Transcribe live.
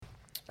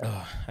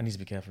Oh, I need to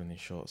be careful in these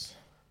shorts.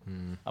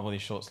 I wore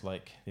these shorts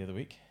like the other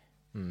week.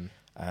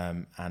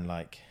 And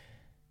like...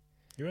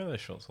 You wear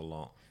those shorts a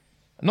lot.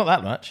 Not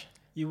that much.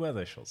 You wear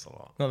those shorts a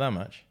lot. Not that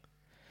much.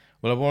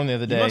 Well, I wore them the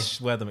other day. You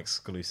must wear them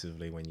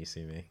exclusively when you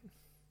see me.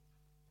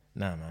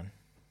 Nah, man.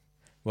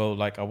 Well,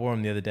 like I wore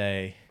them the other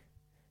day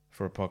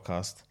for a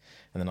podcast,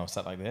 and then I was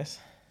sat like this,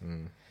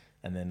 and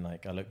then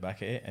like I looked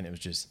back at it, and it was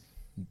just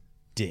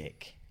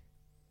dick.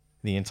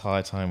 The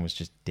entire time was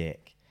just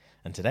dick.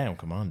 And today I'm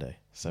commando,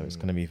 so it's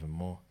going to be even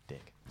more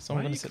dick. So Why I'm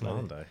are going you to sit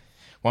commando? like this.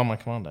 Why am I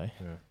commando?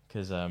 Yeah.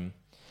 Because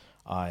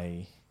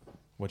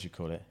what do you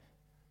call it?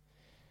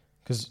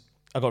 Because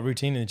I got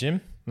routine in the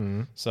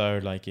gym, so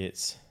like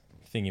it's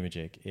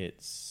thingamajig.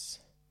 It's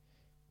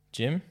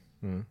gym.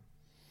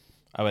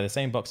 I wear the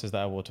same boxes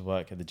that I wore to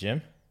work at the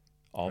gym.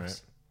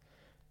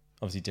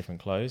 Obviously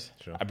different clothes.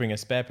 Sure. I bring a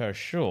spare pair of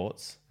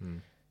shorts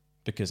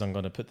because I'm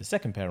going to put the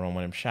second pair on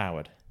when I'm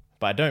showered.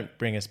 But I don't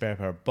bring a spare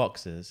pair of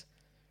boxers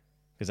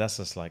because that's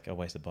just like a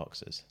waste of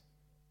boxers.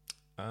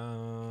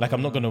 Like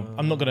I'm not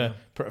gonna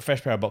put a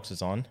fresh pair of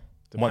boxers on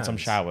once I'm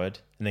showered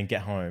and then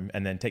get home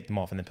and then take them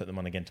off and then put them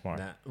on again tomorrow.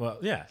 Nah, well,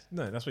 yeah,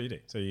 no, that's what you do.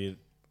 So you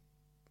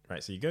go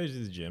to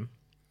the gym.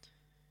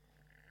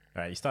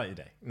 All right, you start your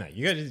day. No,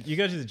 you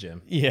go to the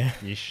gym. Yeah.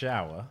 You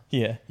shower.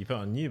 Yeah. You put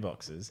on new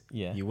boxes.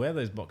 Yeah. You wear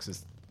those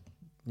boxes.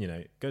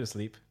 Go to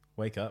sleep.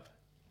 Wake up.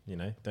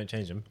 Don't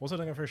change them. Also,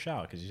 don't go for a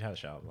shower because you had a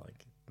shower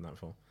like the night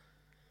before.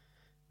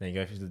 Then you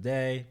go through the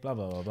day. Blah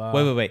blah blah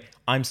blah. Wait.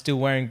 I'm still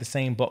wearing the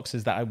same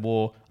boxes that I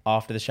wore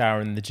after the shower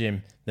in the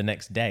gym the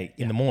next day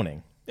in the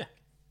morning. Yeah.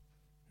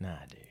 Nah,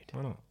 dude.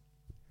 Why not?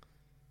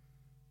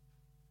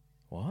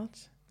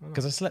 What?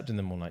 Because I slept in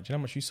them all night. Do you know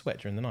how much you sweat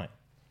during the night?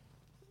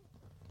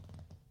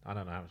 I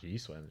don't know how much you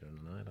sweat during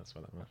the night. That's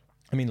what that much.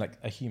 I mean, like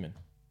a human.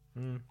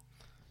 I'm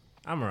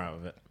alright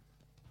with it.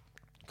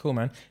 Cool,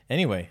 man.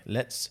 Anyway,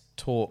 let's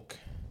talk.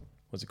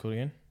 What's it called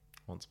again?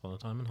 Once Upon a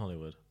Time in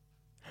Hollywood.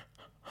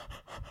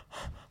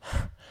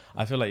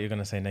 I feel like you're going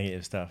to say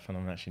negative stuff, and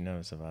I'm actually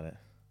nervous about it.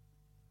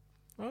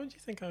 Why would you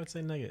think I would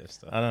say negative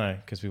stuff? I don't know,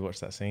 because we watched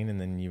that scene, and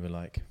then you were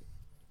like,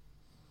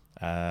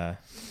 I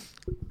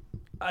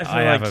feel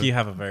like you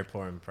have a very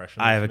poor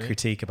impression. I have a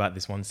critique about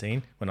this one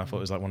scene when I thought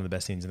it was like one of the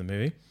best scenes in the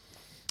movie.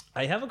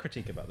 I have a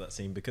critique about that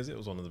scene because it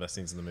was one of the best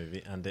scenes in the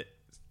movie, and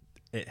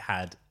it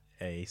had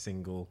a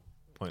single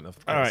point of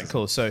criticism. All right,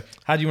 cool. So,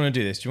 how do you want to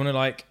do this? Do you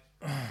want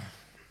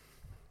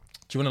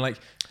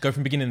to go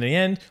from beginning to the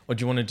end, or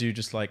do you want to do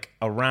just like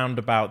a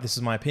roundabout? This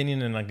is my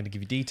opinion, and I'm going to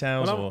give you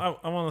details. Well,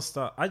 I want to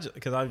start.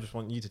 Because I just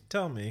want you to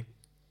tell me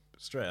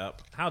straight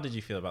up. How did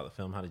you feel about the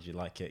film? How did you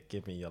like it?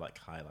 Give me your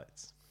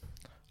highlights.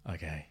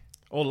 Okay.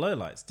 Or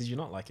lowlights. Did you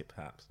not like it?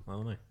 Perhaps I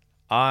don't know.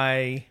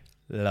 I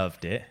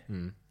loved it.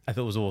 I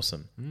thought it was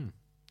awesome.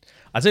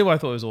 I'll tell you why I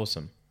thought it was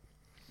awesome.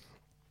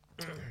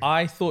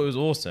 I thought it was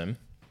awesome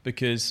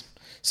because,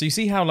 so you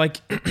see how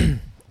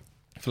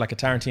for like a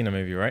Tarantino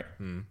movie, right?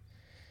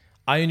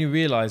 I only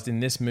realized in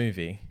this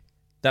movie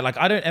that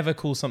I don't ever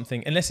call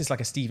something, unless it's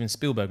like a Steven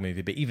Spielberg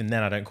movie, but even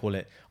then I don't call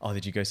it, oh,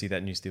 did you go see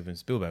that new Steven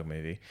Spielberg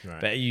movie?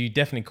 Right. But you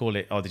definitely call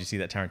it, oh, did you see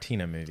that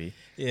Tarantino movie?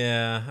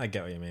 Yeah, I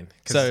get what you mean.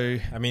 So,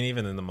 I mean,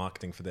 even in the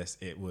marketing for this,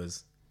 it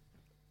was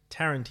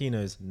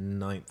Tarantino's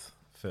 9th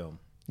film.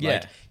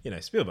 Yeah.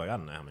 Spielberg, I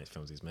don't know how many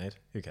films he's made.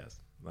 Who cares?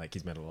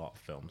 He's made a lot of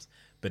films.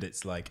 But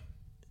it's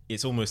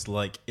almost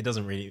like, it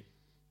doesn't really,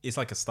 it's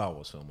like a Star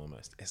Wars film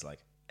almost. It's like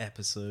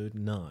episode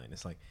 9.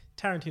 It's like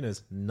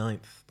Tarantino's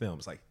 9th film.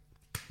 It's like,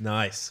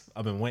 nice.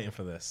 I've been waiting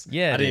for this.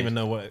 Yeah, I didn't even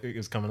know what it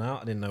was coming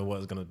out. I didn't know what it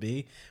was going to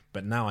be.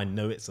 But now I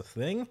know it's a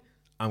thing.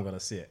 I'm going to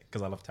see it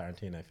because I love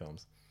Tarantino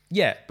films.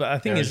 Yeah, but I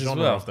think They're it's a as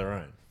genre well. of their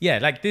own.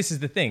 Yeah, this is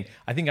the thing.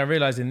 I think I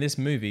realized in this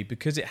movie,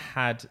 because it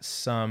had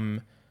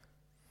some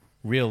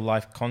real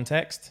life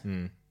context,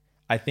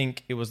 I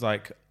think it was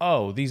like,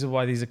 oh, these are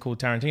why these are called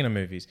Tarantino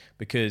movies.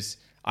 Because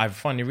I've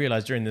finally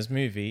realized during this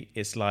movie,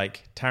 it's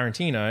like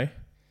Tarantino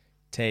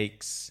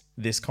takes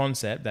this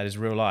concept that is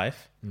real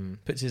life,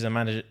 puts his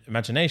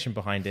imagination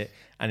behind it,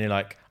 and you're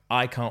like,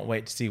 I can't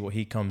wait to see what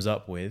he comes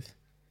up with.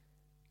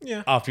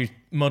 Yeah. After you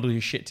model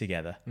your shit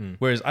together.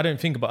 Whereas I don't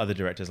think about other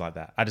directors like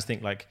that. I just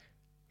think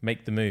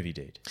make the movie,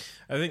 dude.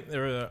 I think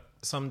there are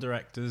some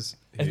directors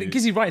I think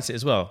because he writes it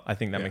as well, I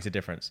think that makes a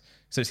difference.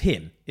 So it's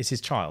him. It's his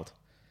child.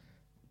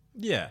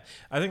 Yeah.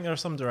 I think there are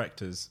some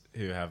directors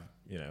who have,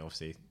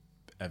 obviously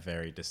a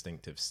very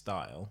distinctive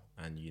style,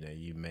 and,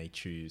 you may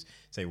choose,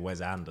 say,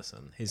 Wes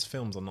Anderson. His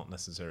films are not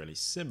necessarily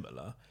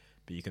similar,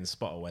 but you can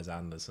spot a Wes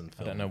Anderson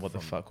film. I don't know what the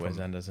fuck Wes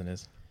Anderson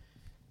is.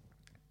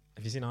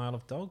 Have you seen Isle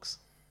of Dogs?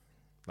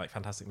 Like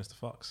Fantastic Mr.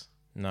 Fox?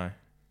 No.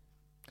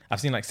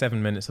 I've seen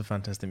 7 minutes of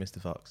Fantastic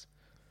Mr. Fox.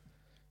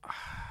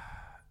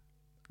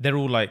 They're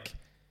all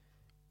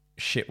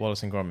shit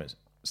Wallace and Gromit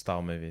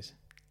style movies.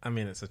 I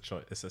mean, it's a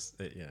choice.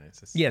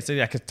 Yeah, so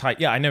I could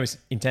type. Yeah, I know it's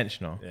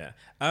intentional. Yeah.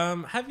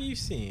 Have you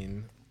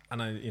seen?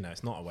 And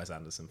it's not a Wes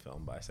Anderson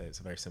film, but I say it's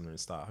very similar in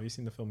style. Have you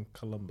seen the film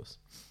Columbus?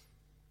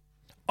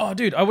 Oh,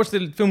 dude, I watched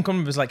the film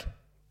Columbus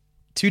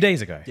 2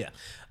 days ago. Yeah,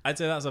 I'd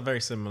say that's a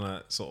very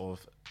similar sort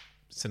of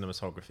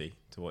cinematography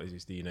to what he's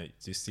used to. You know,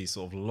 just these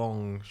sort of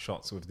long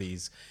shots with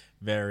these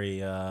very,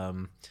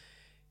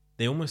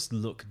 they almost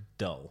look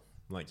dull.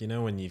 Like, you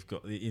know, when you've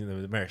got, you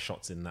know, the various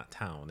shots in that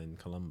town in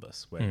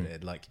Columbus where they're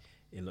like,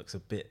 it looks a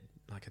bit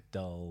like a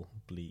dull,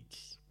 bleak,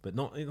 but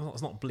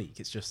it's not bleak.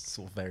 It's just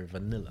sort of very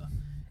vanilla.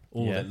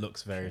 All of it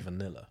looks very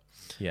vanilla.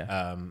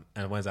 Yeah.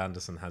 And Wes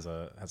Anderson has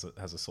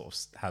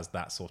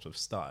that sort of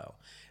style.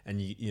 And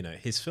you know,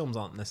 his films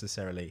aren't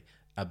necessarily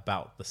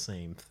about the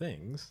same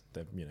things.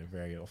 They're, you know,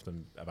 very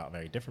often about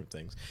very different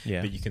things.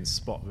 Yeah. But you can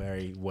spot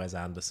very Wes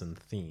Anderson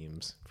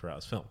themes throughout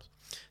his films.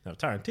 Now,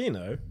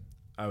 Tarantino,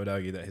 I would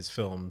argue that his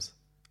films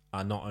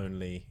are not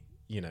only,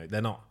 you know,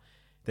 they're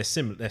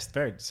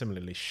very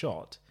similarly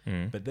shot,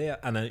 but they are,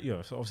 and you know,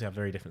 obviously have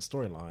very different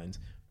storylines,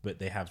 but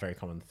they have very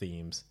common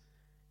themes.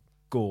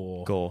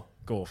 Gore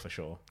for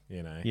sure,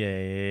 you know.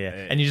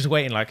 Yeah. And you're just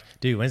waiting like,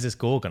 dude, when's this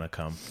gore gonna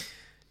come?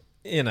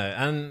 You know,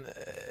 and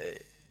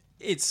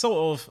it's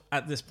sort of,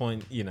 at this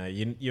point, you know,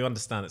 you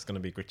understand it's going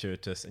to be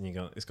gratuitous and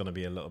it's going to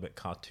be a little bit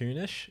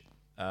cartoonish,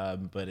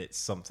 but it's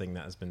something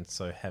that has been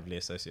so heavily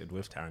associated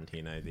with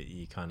Tarantino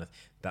that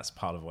that's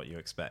part of what you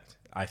expect.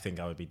 I think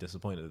I would be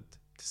disappointed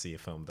to see a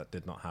film that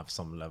did not have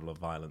some level of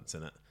violence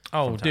in it.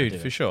 Oh, dude,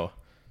 for sure.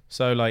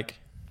 So, like,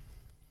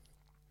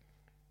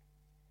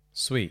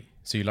 sweet.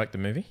 So you like the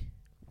movie?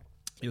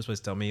 You were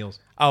supposed to tell me yours.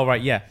 Oh,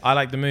 right, yeah. I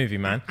like the movie,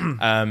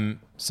 man.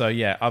 So,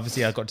 yeah,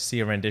 obviously I got to see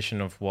a rendition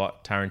of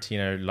what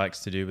Tarantino likes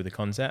to do with the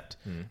concept.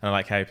 And I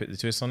like how he put the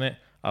twist on it.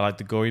 I like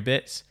the gory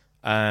bits.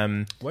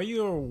 Were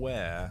you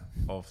aware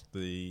of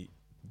the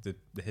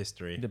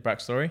history? The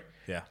backstory?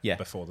 Yeah.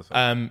 Before the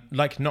film?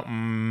 Like, not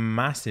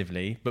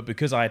massively, but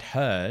because I'd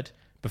heard,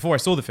 before I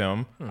saw the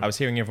film, I was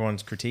hearing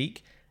everyone's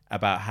critique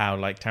about how,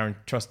 like,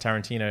 trust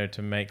Tarantino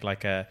to make,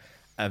 like, a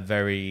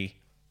very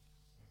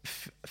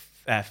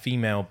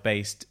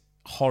female-based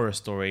horror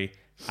story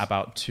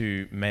about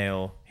two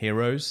male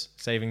heroes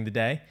saving the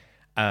day.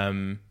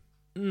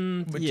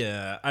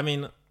 Yeah, I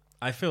mean,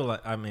 I feel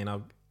like,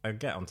 I'll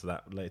get onto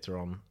that later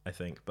on, I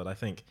think, but I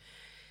think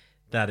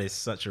that is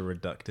such a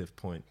reductive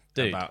point.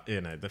 Dude. About,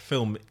 you know, the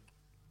film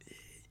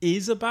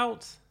is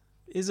about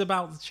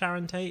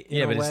Sharon Tate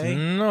in a but way. It's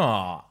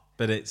not.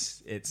 But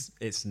it's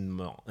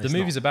not. The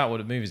movie's about what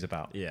the movie's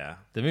about. Yeah.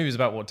 The movie's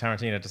about what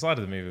Tarantino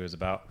decided the movie was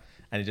about.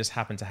 And it just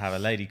happened to have a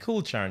lady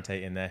called Sharon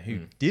Tate in there who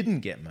didn't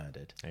get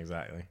murdered.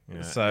 Exactly.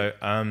 Yeah.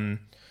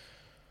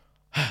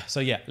 So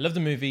yeah, loved the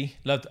movie.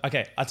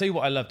 Okay, I'll tell you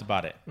what I loved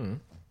about it.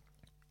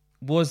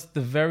 Was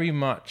the very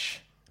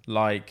much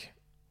like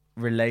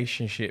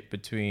relationship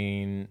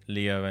between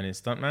Leo and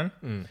his stuntman.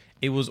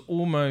 It was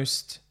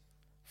almost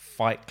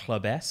Fight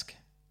Club-esque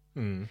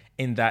in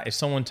that if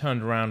someone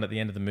turned around at the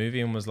end of the movie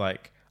and was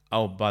like,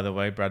 oh, by the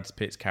way, Brad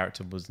Pitt's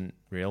character wasn't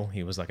real.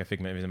 He was like a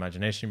figment of his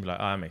imagination. You'd be like,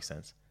 oh, that makes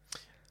sense.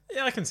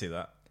 Yeah, I can see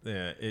that.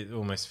 Yeah, it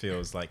almost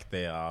feels like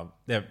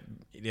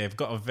they've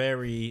got a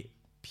very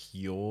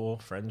pure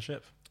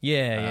friendship.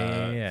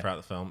 Yeah. Throughout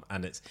the film,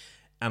 and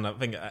I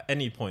think at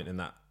any point in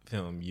that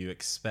film, you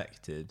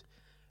expected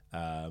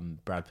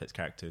Brad Pitt's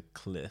character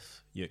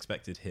Cliff. You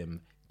expected him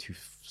to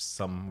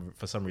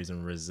for some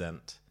reason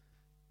resent,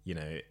 you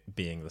know,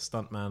 being the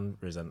stuntman,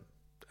 resent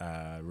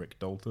Rick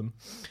Dalton,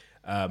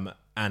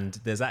 and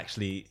there's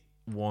actually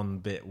one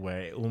bit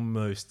where it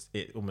almost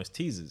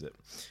teases it,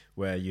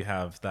 where you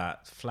have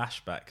that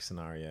flashback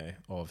scenario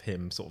of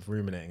him sort of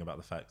ruminating about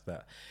the fact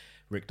that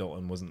Rick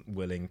Dalton wasn't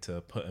willing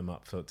to put him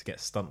up to get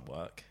stunt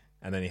work,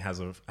 and then he has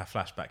a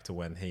flashback to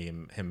when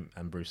him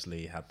and Bruce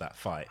Lee had that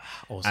fight.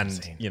 Awesome and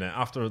scene. You know,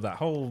 after that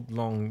whole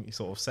long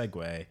sort of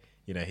segue,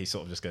 you know, he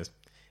sort of just goes,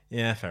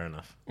 yeah, fair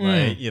enough.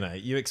 Like, you know,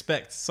 you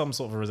expect some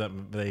sort of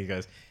resentment, but then he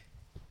goes,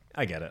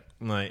 I get it.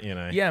 Like, you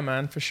know. Yeah,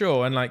 man, for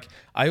sure. And like,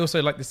 I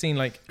also like the scene,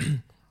 like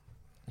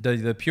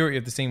the purity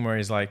of the scene where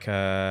he's like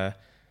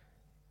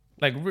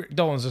Rick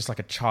Dalton's just like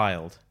a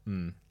child,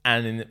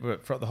 and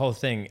throughout the whole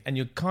thing, and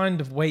you're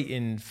kind of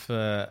waiting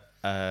for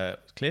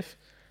Cliff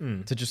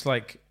to just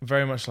like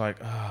very much like,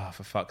 oh,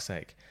 for fuck's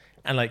sake,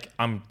 and like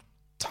I'm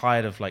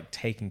tired of like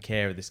taking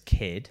care of this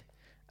kid,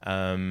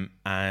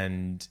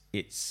 and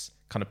it's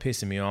kind of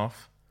pissing me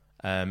off,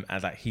 and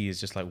that he is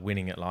just like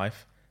winning at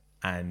life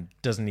and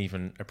doesn't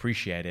even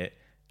appreciate it,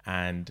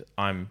 and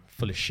I'm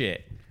full of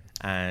shit.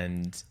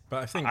 But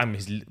I think I'm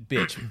his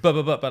bitch.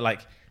 But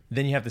like,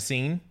 then you have the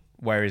scene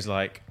where he's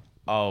like,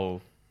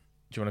 oh,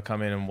 do you want to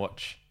come in and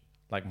watch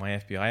like my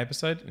FBI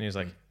episode? And he was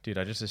like, dude,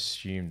 I just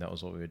assumed that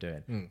was what we were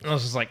doing. And I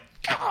was just like,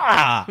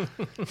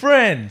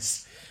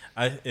 friends.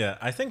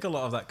 I think a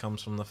lot of that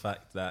comes from the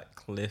fact that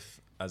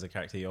Cliff, as a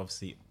character, he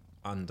obviously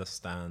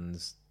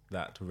understands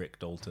that Rick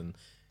Dalton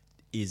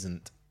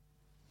isn't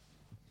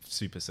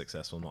super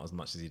successful, not as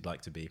much as he'd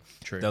like to be.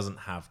 True. Doesn't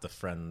have the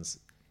friends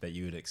that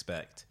you would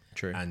expect.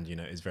 True. And, you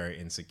know, is very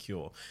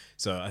insecure.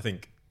 So I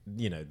think,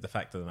 you know, the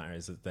fact of the matter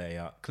is that they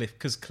are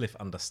because Cliff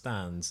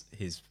understands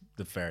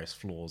the various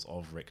flaws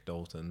of Rick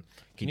Dalton.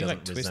 Can you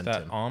like twist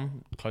that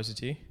arm closer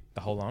to you?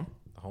 The whole arm?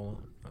 The whole arm?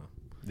 Oh.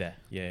 There.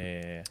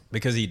 Yeah.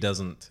 Because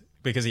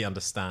he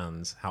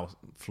understands how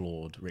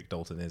flawed Rick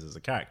Dalton is as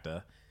a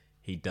character,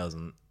 he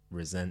doesn't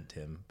resent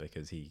him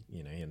because he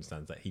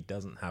understands that he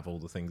doesn't have all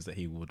the things that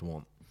he would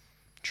want.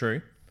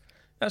 True.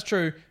 That's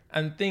true.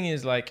 And the thing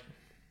is, like,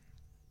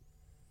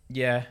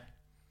 yeah,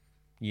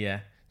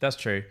 that's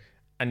true.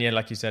 And yeah,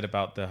 like you said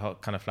about the whole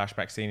kind of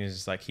flashback scene, is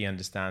just like he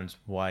understands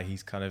why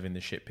he's kind of in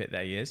the shit pit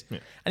that he is. Yeah.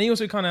 And he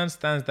also kind of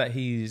understands that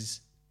he's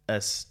a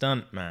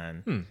stunt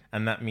man,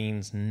 and that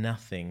means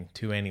nothing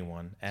to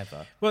anyone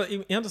ever. Well,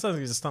 he understands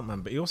he's a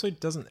stuntman, but he also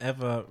doesn't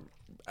ever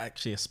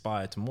actually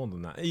aspire to more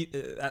than that.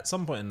 At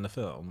some point in the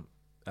film,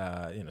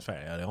 it's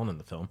very early on in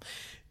the film,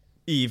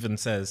 he even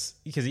says,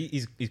 because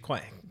he's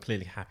quite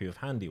clearly happy with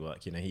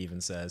handiwork. He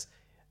even says,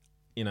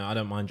 I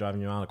don't mind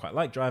driving you around. I quite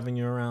like driving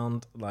you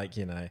around. Like,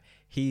 he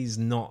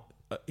doesn't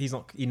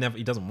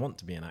want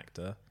to be an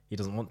actor. He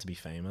doesn't want to be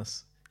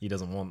famous. He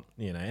doesn't want,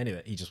 any of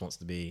that. He just wants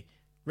to be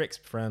Rick's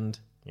friend.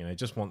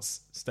 Just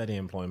wants steady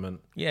employment.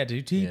 Yeah,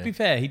 dude. To be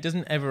fair, he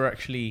doesn't ever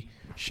actually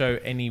show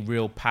any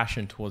real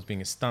passion towards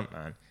being a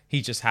stuntman.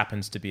 He just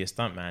happens to be a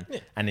stuntman. Yeah.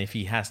 And if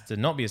he has to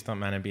not be a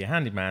stuntman and be a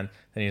handyman,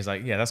 then he's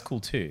like, yeah, that's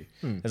cool too.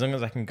 As long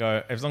as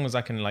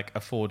I can like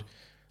afford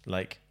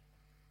like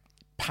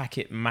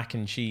packet mac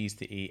and cheese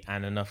to eat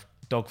and enough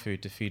dog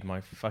food to feed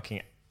my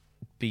fucking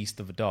beast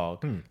of a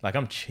dog. Like,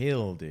 I'm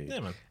chill, dude.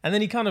 Yeah, man. And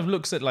then he kind of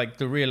looks at like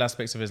the real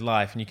aspects of his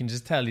life, and you can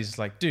just tell he's just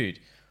like, dude,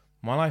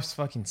 my life's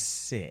fucking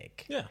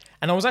sick. Yeah.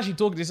 And I was actually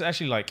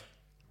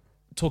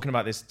talking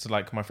about this to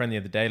like my friend the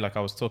other day. Like,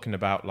 I was talking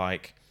about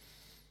like,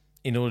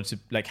 in order to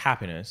like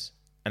happiness,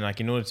 and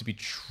like in order to be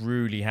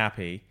truly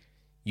happy,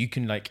 you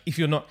can like, if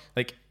you're not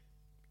like,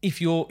 if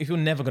you're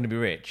never going to be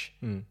rich,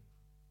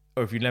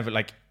 or if you're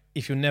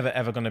never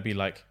ever going to be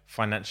like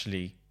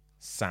financially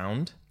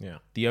sound,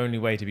 the only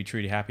way to be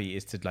truly happy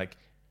is to like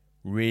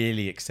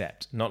really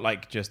accept, not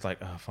like just like,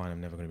 oh fine, I'm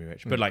never going to be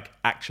rich, but like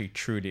actually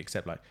truly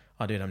accept, like,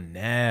 oh dude, I'm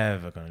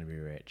never going to be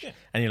rich.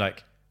 And you're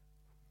like,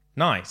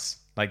 nice,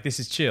 like this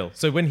is chill.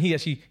 So when he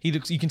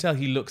looks, you can tell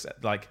he looks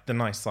at like the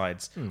nice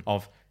sides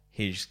of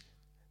his,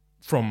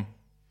 from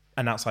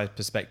an outside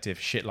perspective,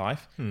 shit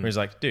life, where he's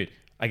like, dude,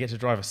 I get to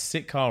drive a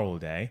sick car all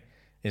day.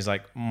 Is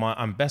like,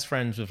 I'm best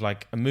friends with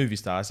like a movie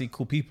star. I see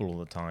cool people all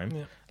the time.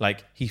 Yeah.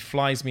 Like, he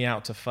flies me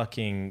out to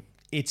fucking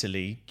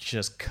Italy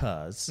just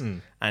cuz.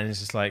 And it's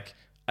just like,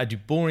 I do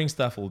boring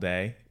stuff all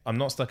day. I'm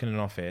not stuck in an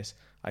office.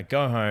 I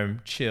go home,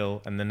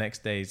 chill, and the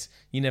next day's,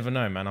 you never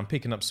know, man. I'm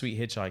picking up sweet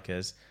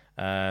hitchhikers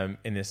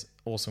in this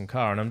awesome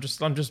car, and I'm just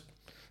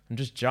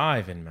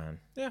jiving, man.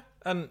 Yeah,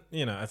 and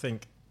I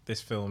think this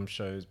film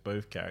shows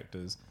both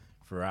characters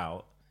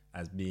throughout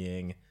as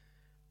being,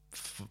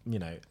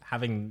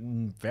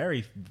 having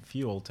very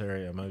few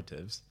ulterior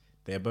motives.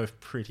 They're both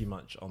pretty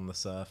much on the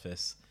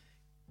surface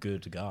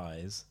good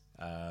guys.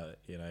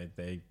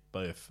 They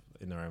both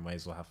in their own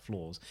ways will have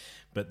flaws,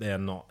 but they are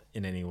not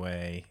in any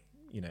way,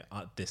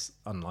 this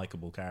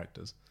unlikable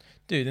characters.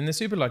 Dude, and they're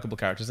super likable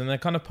characters, and they're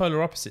kind of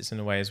polar opposites in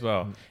a way as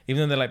well.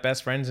 Even though they're like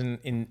best friends, and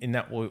in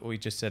that what we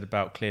just said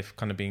about Cliff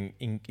kind of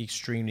being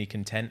extremely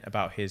content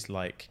about his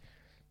like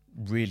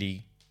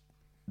really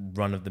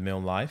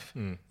run-of-the-mill life.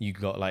 You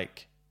got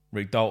like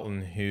Rick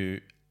Dalton, who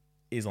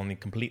is on the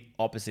complete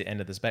opposite end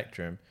of the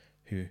spectrum,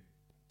 who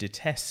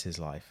detests his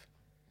life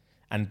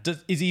and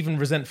is even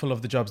resentful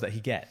of the jobs that he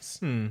gets.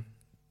 And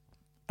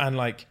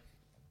like,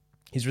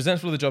 he's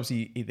resentful of the jobs that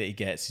he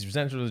gets. He's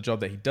resentful of the job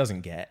that he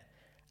doesn't get,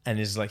 and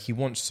is like, he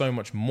wants so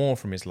much more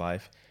from his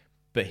life,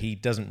 but he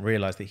doesn't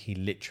realize that he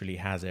literally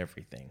has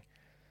everything.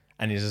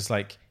 And he's just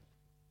like,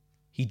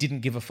 he didn't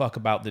give a fuck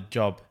about the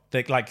job,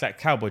 like that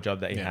cowboy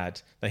job that he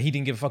had. Like, he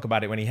didn't give a fuck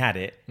about it when he had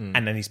it,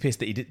 and then he's pissed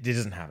that he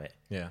doesn't have it.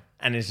 Yeah.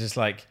 And it's just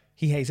like,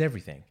 he hates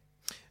everything.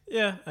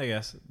 Yeah, I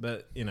guess.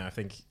 But, I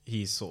think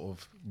he's sort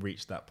of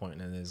reached that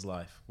point in his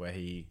life where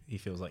he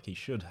feels like he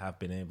should have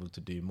been able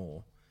to do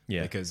more.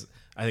 Yeah. Because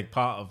I think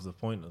part of the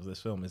point of this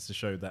film is to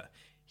show that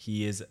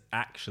he is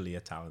actually a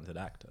talented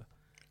actor.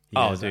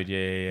 Dude,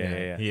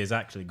 yeah. He has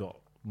actually got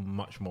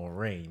much more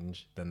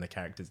range than the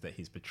characters that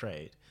he's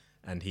portrayed,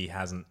 and he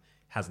hasn't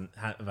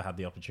ever had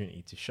the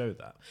opportunity to show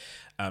that.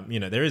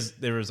 There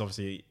is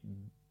obviously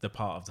the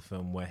part of the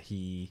film where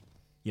he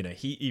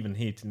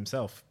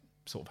himself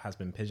sort of has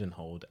been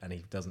pigeonholed, and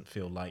he doesn't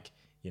feel like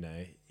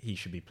he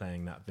should be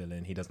playing that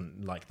villain. He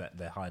doesn't like that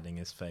they're hiding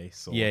his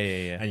face.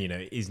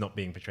 And he's not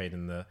being portrayed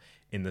in the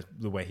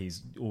way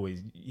he's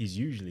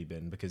usually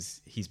been,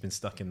 because he's been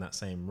stuck in that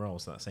same role,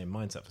 so that same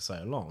mindset for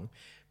so long.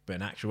 But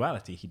in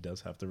actuality, he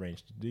does have the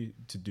range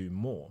to do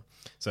more.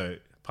 So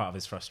part of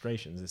his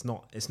frustrations, it's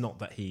not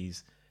that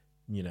he's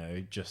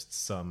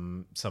just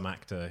some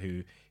actor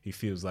who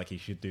feels like he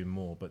should do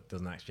more but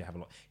doesn't actually have a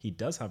lot. He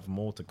does have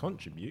more to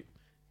contribute,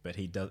 but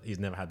he's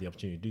never had the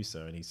opportunity to do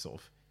so, and he's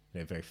sort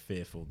of very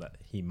fearful that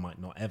he might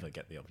not ever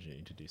get the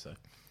opportunity to do so.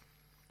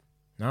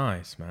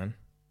 Nice, man.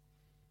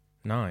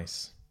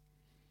 Nice.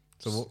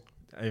 So what?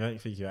 I don't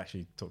think you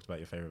actually talked about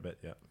your favorite bit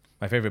yet.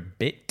 My favorite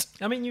bit?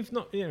 I mean, you've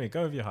not.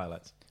 Go with your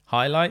highlights.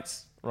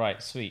 Highlights?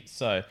 Right, sweet.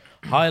 So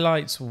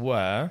highlights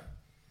were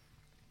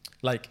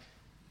like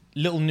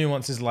little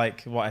nuances,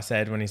 like what I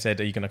said when he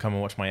said, "Are you going to come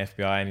and watch my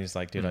FBI?" And he's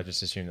like, "Dude, I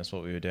just assumed that's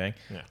what we were doing."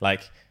 Yeah.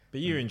 Like But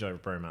you enjoy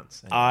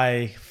bromance. Anyway.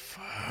 I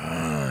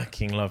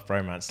fucking love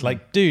bromance.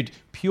 Like, dude,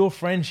 pure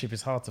friendship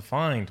is hard to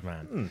find,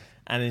 man.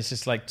 And it's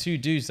just like two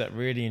dudes that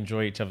really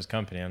enjoy each other's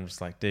company. I'm just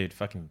like, dude,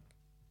 fucking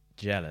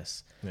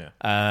jealous. Yeah.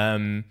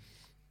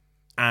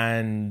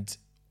 And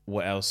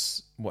what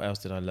else? What else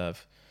did I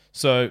love?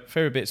 So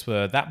favorite bits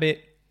were that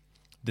bit,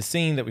 the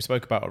scene that we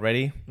spoke about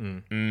already. I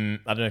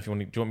don't know if you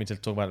want. Do you want me to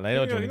talk about it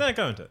later? No,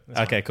 go into it.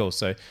 That's okay, fine. cool.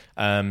 So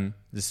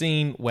the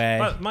scene where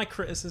But my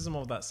criticism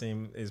of that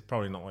scene is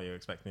probably not what you're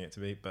expecting it to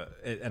be,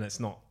 and it's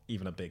not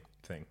even a big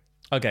thing.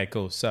 okay,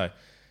 cool. So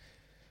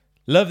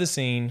love the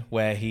scene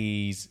where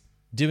he's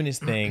doing his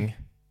thing,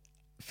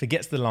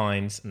 forgets the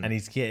lines, and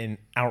he's getting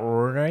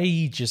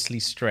outrageously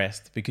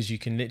stressed because you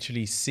can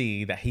literally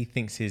see that he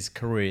thinks his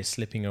career is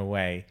slipping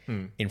away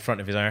in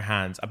front of his own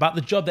hands about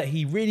the job that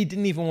he really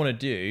didn't even want to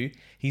do.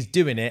 He's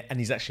doing it, and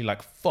he's actually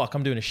like, fuck,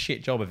 I'm doing a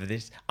shit job of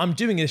this. I'm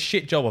doing a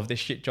shit job of this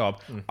shit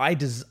job. I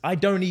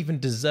don't even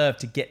deserve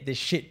to get this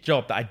shit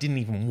job that I didn't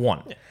even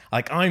want. Yeah.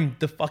 Like, I'm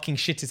the fucking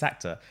shittest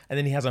actor. And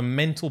then he has a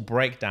mental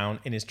breakdown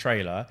in his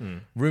trailer,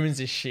 ruins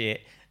his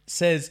shit,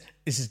 says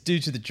this is due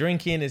to the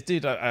drinking. It's due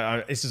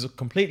to, this is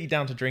completely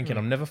down to drinking.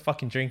 I'm never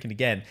fucking drinking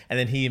again. And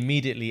then he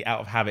immediately, out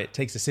of habit,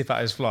 takes a sip out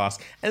of his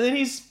flask, and then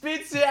he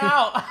spits it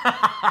out.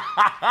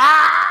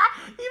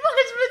 He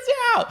fucking spits it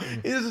out.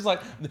 He's just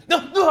like,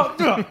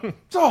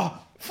 no,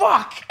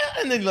 fuck.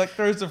 And then he like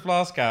throws the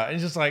flask out, and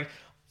he's just like,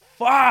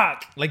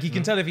 fuck. Like, you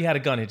can tell if he had a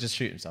gun, he'd just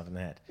shoot himself in the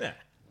head. Yeah.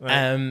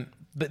 Right.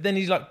 But then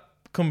he's like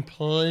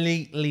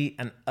completely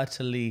and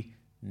utterly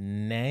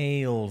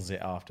nails it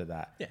after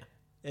that. Yeah.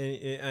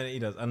 And he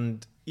does.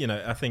 And, you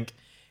know, I think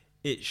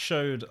it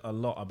showed a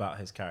lot about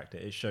his character.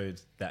 It showed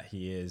that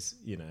he is,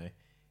 you know,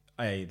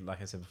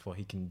 like I said before,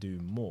 he can do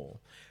more,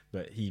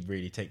 but he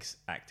really takes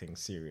acting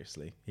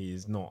seriously. He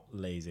is not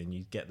lazy. And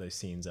you get those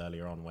scenes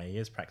earlier on where he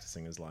is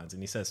practicing his lines.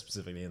 And he says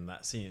specifically in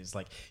that scene, it's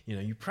like, you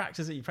know, you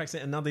practice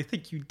it, and now they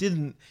think you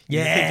didn't.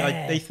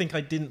 They think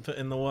I didn't put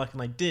in the work,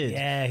 and I did.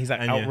 Yeah, he's like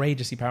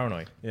outrageously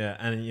paranoid. Yeah,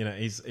 and, you know,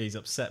 he's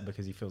upset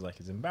because he feels like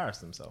he's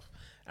embarrassed himself.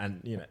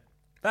 And, you know,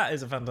 that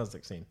is a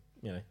fantastic scene.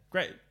 You know,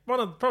 great. One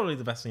of probably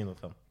the best scene of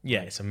the film.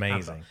 Yeah, it's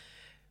amazing.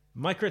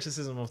 My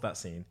criticism of that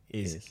scene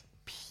is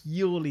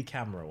purely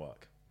camera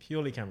work.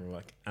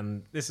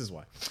 And this is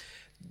why.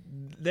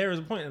 There is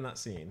a point in that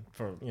scene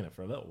for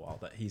a little while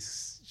that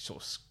he's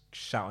sort of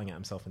shouting at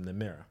himself in the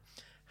mirror.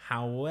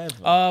 However,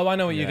 oh, I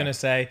know what you're going to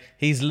say.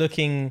 He's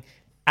looking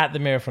at the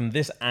mirror from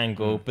this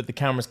angle, but the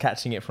camera's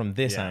catching it from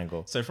this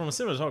angle. So from a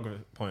cinematography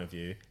point of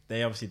view,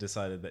 they obviously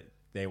decided that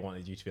they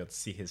wanted you to be able to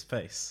see his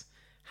face.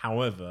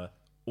 However,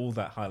 all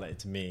that highlighted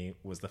to me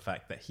was the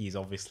fact that he's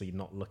obviously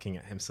not looking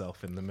at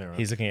himself in the mirror.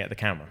 He's looking at the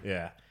camera.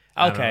 Yeah.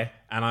 Okay.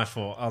 And I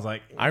was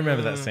like... I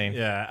remember that scene.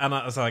 Yeah. And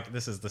I was like,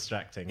 this is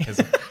distracting.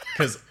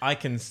 Because I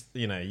can,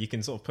 you know, you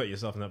can sort of put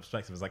yourself in that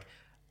perspective. It's like,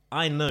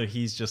 I know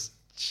he's just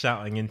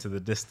shouting into the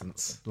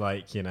distance,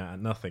 like, you know, at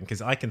nothing.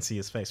 Because I can see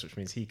his face, which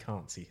means he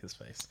can't see his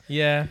face.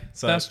 Yeah,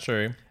 so that's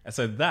true.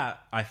 So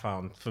that I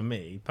found, for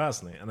me,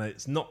 personally, and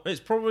it's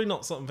probably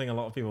not something a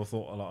lot of people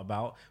thought a lot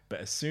about, but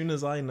as soon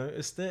as I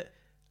noticed it,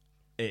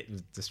 it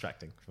was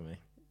distracting for me.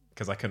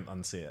 Because I couldn't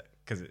unsee it.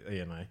 Because,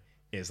 you know...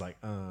 It's like,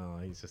 oh,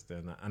 he's just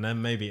doing that. And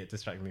then maybe it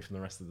distracted me from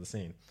the rest of the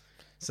scene.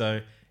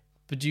 So...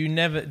 But do you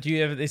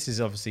ever, this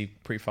is obviously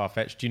pretty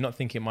far-fetched, do you not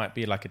think it might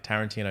be like a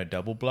Tarantino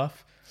double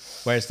bluff?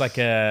 Where it's like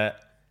a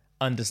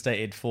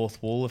understated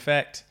fourth wall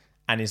effect,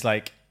 and it's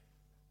like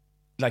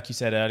you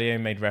said earlier, he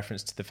made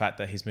reference to the fact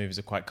that his movies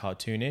are quite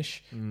cartoonish.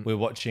 We're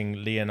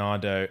watching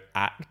Leonardo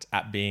act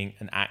at being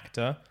an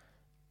actor,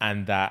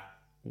 and that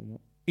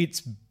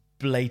it's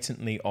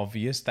blatantly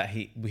obvious that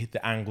with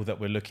the angle that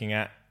we're looking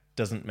at,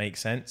 doesn't make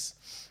sense.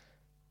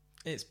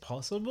 It's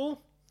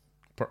possible.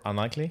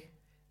 Unlikely.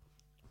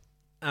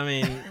 I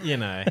mean, you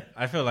know,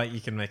 I feel like you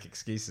can make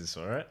excuses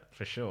for it,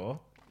 for sure.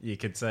 You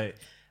could say...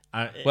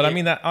 I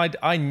mean, that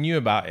I knew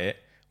about it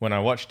when I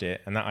watched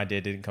it, and that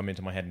idea didn't come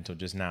into my head until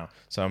just now.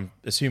 So I'm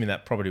assuming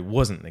that probably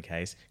wasn't the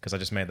case, because I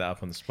just made that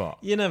up on the spot.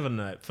 You never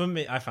know. For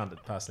me, I found it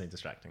personally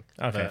distracting.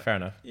 Okay, fair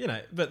enough. You know,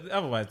 but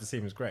otherwise the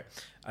scene was great.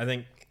 I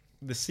think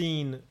the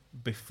scene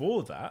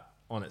before that,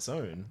 on its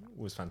own,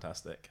 was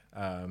fantastic,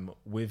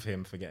 with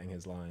him forgetting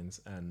his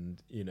lines,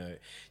 and, you know,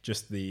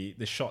 just the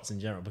shots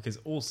in general, because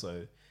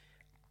also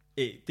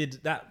it did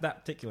that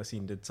particular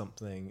scene did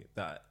something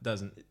that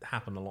doesn't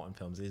happen a lot in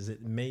films, is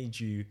it made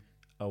you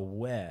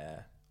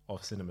aware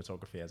of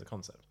cinematography as a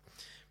concept,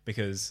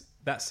 because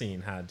that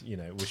scene had, you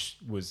know,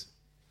 was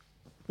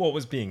what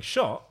was being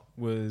shot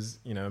was,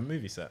 you know, a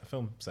movie set, a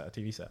film set, a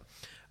TV set.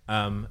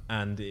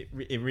 And it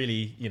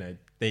really, you know,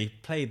 they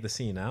played the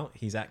scene out.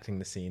 He's acting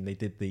the scene. They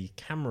did the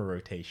camera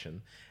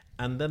rotation,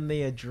 and then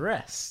they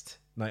addressed,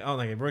 like, oh,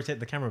 they rotate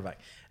the camera back.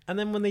 And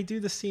then when they do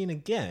the scene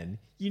again,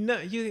 you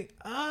think,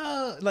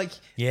 like,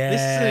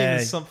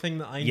 this is something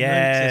that I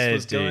noticed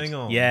was going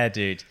on. Yeah,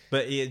 dude.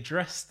 But he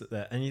addressed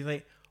that, and you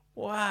think,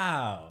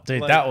 wow,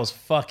 dude, like, that was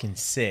fucking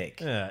sick.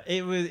 Yeah,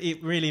 it was.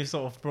 It really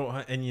sort of brought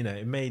her, and, you know,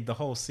 it made the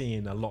whole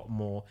scene a lot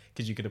more,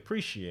 because you could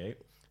appreciate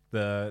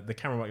the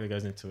camera work that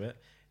goes into it.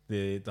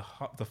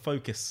 the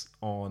focus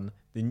on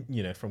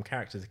from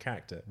character to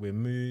character. We're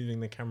moving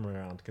the camera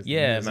around because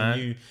there's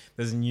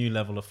a new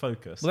level of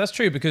focus. Well, that's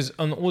true, because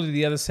on all of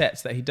the other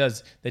sets that he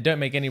does, they don't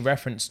make any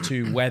reference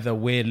to whether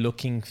we're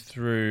looking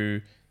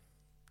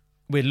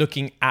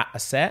at a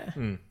set,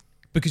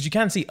 because you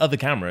can see other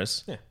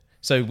cameras. Yeah.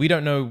 So we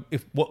don't know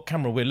what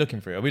camera we're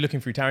looking through. Are we looking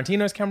through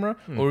Tarantino's camera,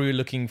 or are we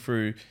looking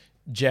through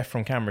Jeff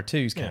from Camera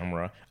 2's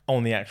camera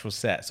on the actual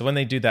set? So when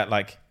they do that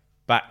like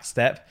back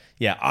step,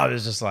 I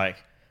was just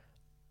like,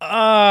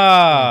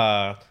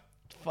 fuck.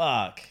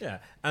 Yeah,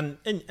 and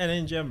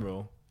in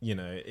general,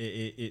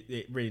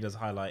 it really does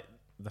highlight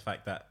the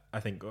fact that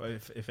I think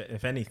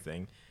if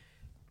anything,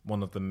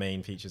 one of the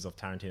main features of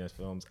Tarantino's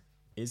films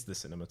is the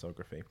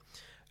cinematography,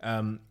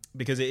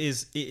 because it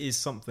is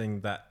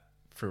something that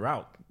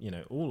throughout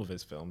all of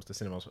his films, the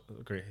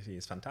cinematography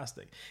is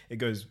fantastic. It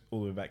goes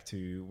all the way back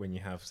to when you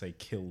have, say,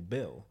 Kill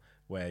Bill,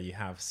 where you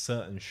have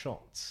certain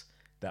shots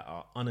that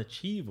are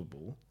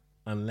unachievable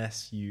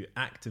unless you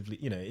actively,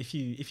 if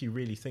you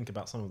really think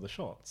about some of the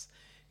shots,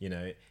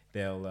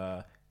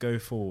 they'll go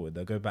forward,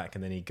 they'll go back,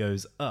 and then he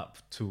goes up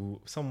to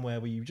somewhere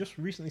where you just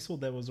recently saw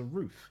there was a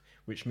roof,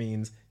 which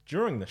means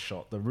during the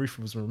shot the roof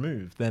was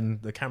removed. Then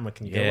the camera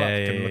can go up,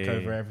 can look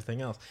over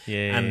everything else.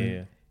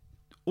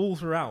 All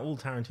throughout all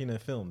Tarantino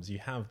films, you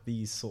have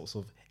these sorts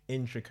of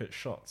intricate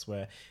shots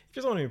where, if you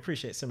just want to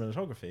appreciate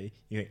cinematography,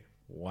 you think,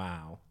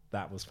 wow,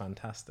 that was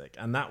fantastic.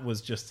 And that was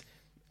just,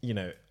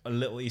 a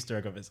little Easter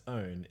egg of its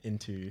own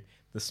into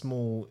the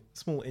small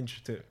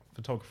intricate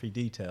photography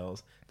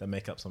details that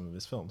make up some of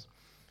his films.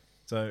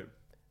 So,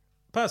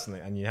 personally,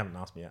 and you haven't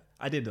asked me yet,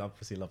 I did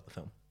obviously love the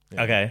film.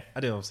 Okay. I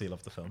did obviously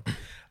love the film.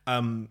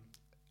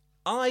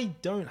 I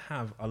don't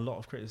have a lot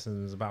of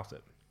criticisms about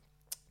it,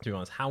 to be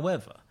honest.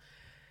 However,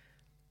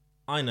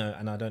 I know,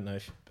 and I don't know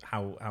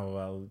how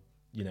well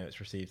it's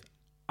received.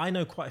 I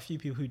know quite a few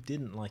people who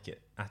didn't like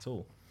it at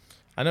all.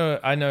 I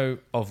I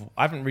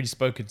haven't really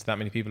spoken to that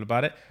many people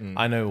about it.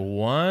 I know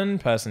one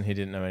person who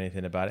didn't know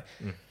anything about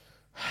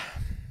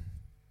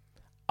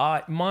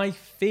it. My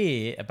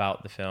fear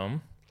about the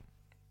film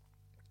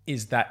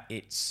is that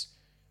it's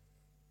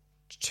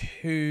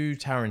too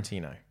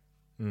Tarantino.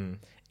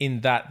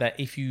 In that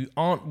if you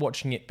aren't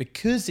watching it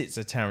because it's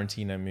a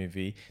Tarantino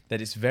movie, that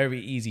it's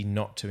very easy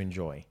not to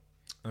enjoy.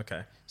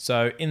 Okay.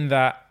 So in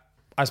that,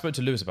 I spoke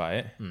to Lewis about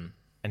it,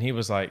 and he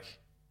was like,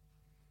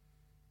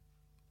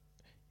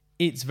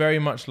 it's very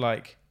much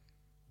like,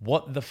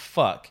 what the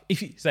fuck?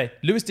 If you say,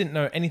 Lewis didn't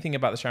know anything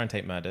about the Sharon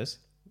Tate murders.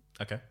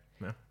 Okay.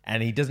 Yeah.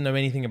 And he doesn't know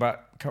anything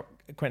about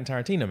Quentin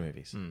Tarantino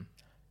movies.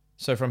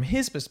 So from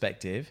his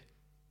perspective,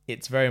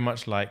 it's very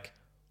much like,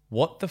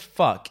 what the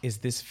fuck is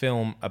this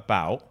film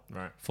about?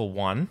 Right. For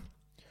one,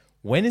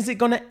 when is it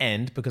going to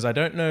end? Because I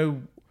don't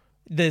know.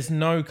 There's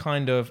no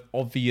kind of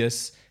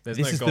obvious. There's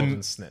this no is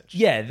golden snitch.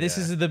 Yeah, this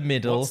is the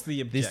middle. What's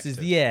the objective? This is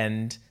the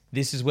end.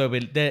 This is where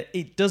we're there.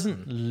 It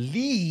doesn't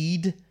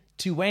lead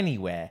to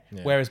anywhere.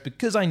 Yeah. Whereas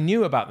because I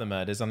knew about the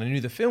murders and I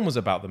knew the film was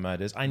about the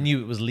murders, I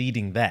knew it was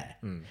leading there.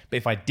 But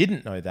if I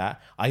didn't know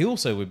that, I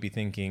also would be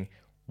thinking,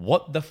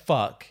 what the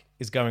fuck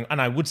is going on?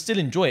 And I would still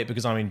enjoy it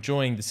because I'm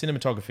enjoying the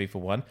cinematography for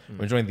one.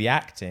 I'm enjoying the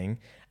acting,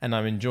 and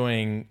I'm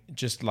enjoying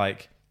just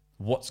like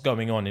what's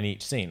going on in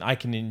each scene. I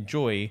can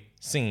enjoy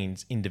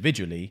scenes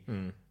individually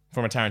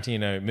from a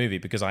Tarantino movie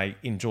because I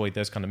enjoy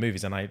those kind of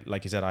movies. And I,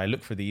 like you said, I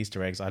look for the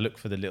Easter eggs. I look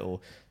for the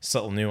little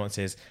subtle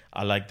nuances.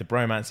 I like the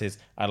bromances.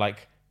 I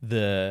like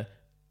the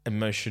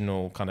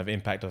emotional kind of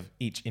impact of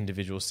each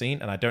individual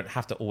scene. And I don't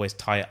have to always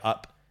tie it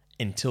up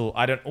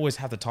I don't always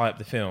have to tie up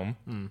the film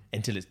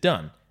until it's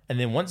done. And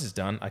then once it's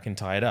done, I can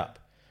tie it up.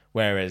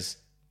 Whereas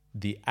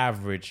the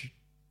average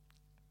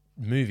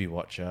movie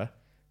watcher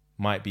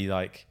might be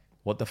like,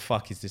 what the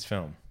fuck is this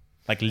film?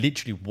 Like,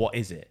 literally, what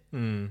is it?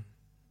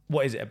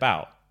 What is it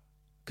about?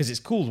 Because it's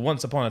called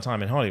Once Upon a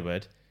Time in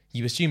Hollywood.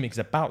 You assume it's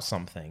about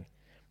something.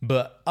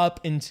 But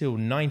up until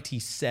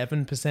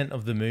 97%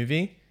 of the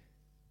movie,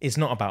 it's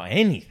not about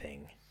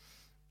anything.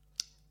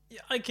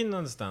 Yeah, I can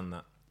understand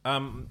that.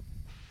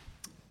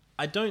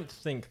 I don't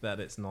think that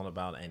it's not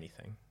about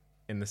anything.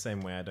 In the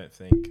same way, I don't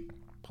think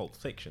Pulp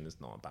Fiction is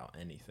not about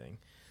anything.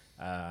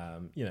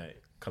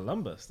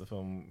 Columbus, the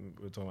film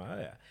we were talking about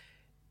earlier.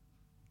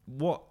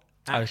 What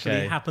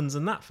actually happens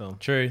in that film?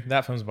 True,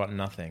 that film's about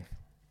nothing.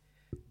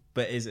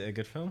 But is it a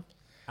good film?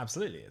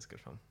 Absolutely, it's a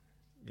good film.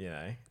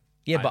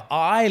 But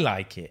I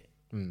like it.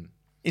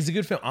 It's a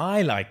good film.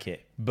 I like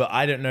it, but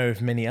I don't know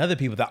if many other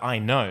people that I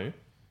know.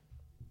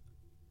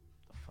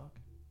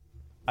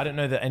 I don't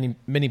know that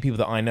many people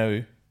that I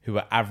know who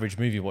are average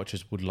movie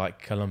watchers would like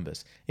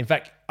Columbus. In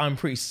fact, I'm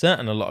pretty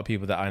certain a lot of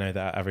people that I know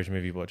that are average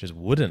movie watchers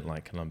wouldn't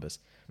like Columbus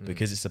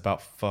because it's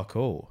about fuck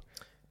all.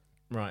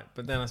 Right,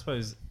 but then I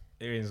suppose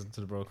it is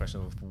to the broader question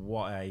of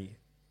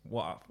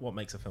what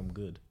makes a film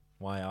good.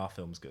 Why are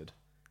films good?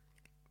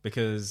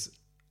 Because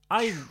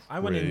I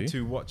went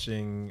into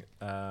watching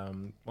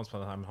Once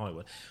Upon a Time in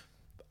Hollywood.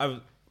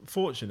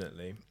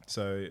 Fortunately,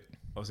 so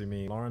obviously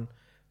me and Lauren,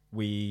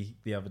 we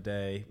the other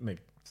day, maybe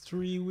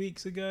 3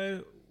 weeks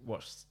ago,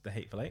 watched The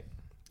Hateful Eight.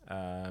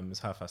 It was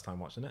her first time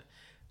watching it.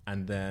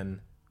 And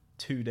then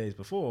 2 days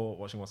before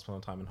watching Once Upon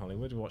a Time in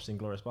Hollywood, we watched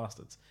Inglourious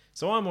Basterds.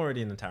 So I'm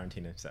already in the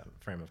Tarantino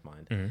frame of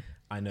mind. Mm-hmm.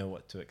 I know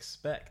what to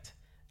expect,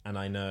 and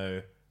I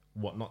know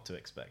what not to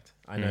expect.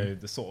 I know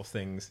the sort of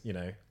things,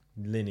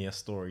 linear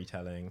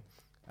storytelling.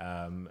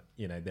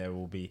 There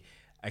will be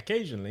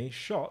occasionally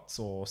shots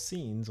or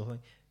scenes or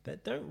something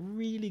that don't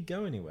really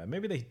go anywhere.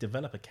 Maybe they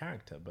develop a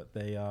character, but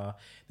they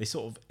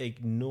sort of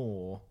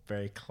ignore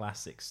very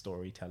classic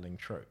storytelling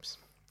tropes.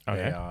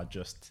 Okay. They are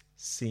just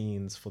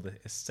scenes for the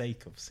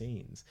sake of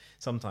scenes.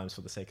 Sometimes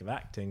for the sake of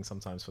acting,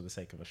 sometimes for the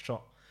sake of a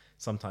shot,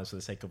 sometimes for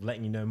the sake of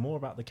letting you know more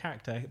about the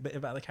character, a bit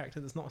about the character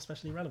that's not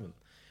especially relevant.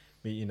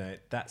 But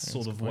that's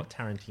sort of what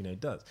Tarantino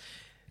does.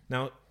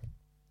 Now,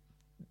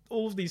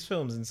 all of these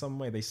films, in some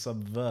way, they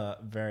subvert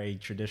very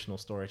traditional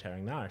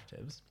storytelling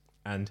narratives,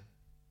 and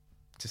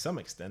to some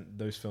extent,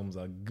 those films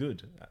are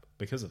good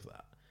because of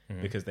that,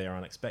 because they are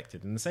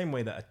unexpected. In the same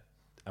way that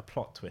a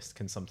plot twist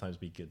can sometimes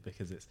be good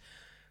because it's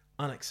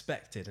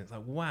unexpected, and it's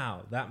like,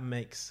 wow, that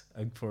makes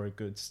for a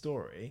good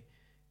story.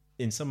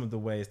 In some of the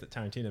ways that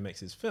Tarantino makes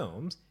his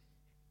films,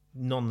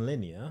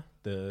 non-linear,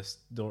 the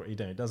story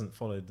doesn't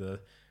follow the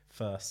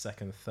first,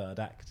 second, third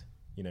act,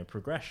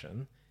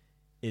 progression.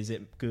 Is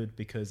it good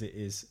because it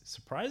is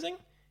surprising?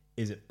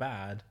 Is it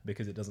bad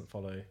because it doesn't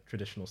follow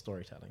traditional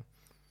storytelling?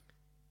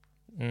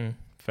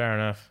 Fair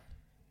enough.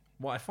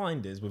 What I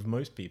find is with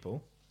most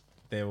people,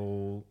 they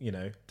will,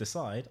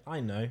 decide, I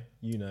know,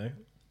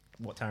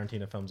 what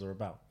Tarantino films are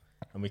about.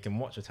 And we can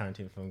watch a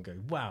Tarantino film and go,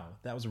 wow,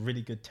 that was a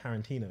really good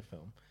Tarantino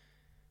film.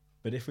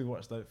 But if we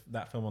watched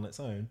that film on its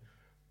own,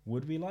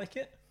 would we like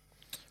it?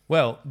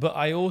 Well, but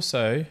I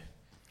also,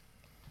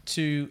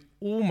 to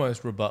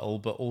almost rebuttal,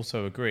 but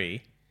also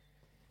agree,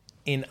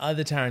 in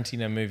other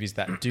Tarantino movies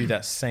that do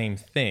that same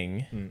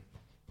thing,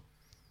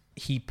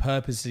 he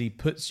purposely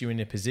puts you in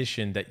a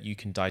position that you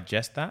can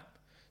digest that.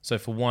 So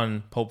for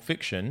one, Pulp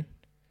Fiction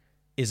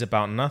is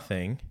about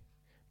nothing,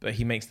 but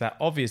he makes that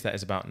obvious that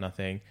it's about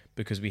nothing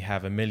because we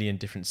have a million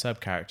different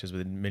sub-characters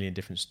with a million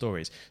different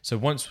stories. So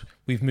once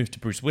we've moved to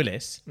Bruce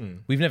Willis,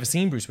 we've never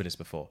seen Bruce Willis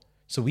before.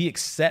 So we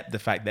accept the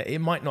fact that it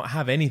might not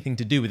have anything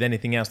to do with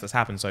anything else that's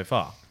happened so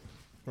far.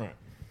 Right.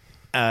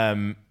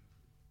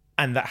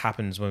 And that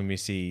happens when we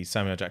see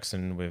Samuel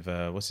Jackson with,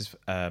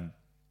 John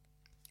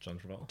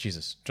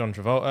Travolta. John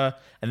Travolta.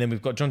 And then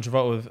we've got John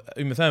Travolta with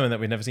Uma Thurman that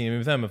we've never seen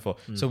Uma Thurman before.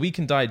 So we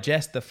can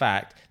digest the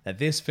fact that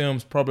this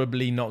film's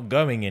probably not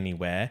going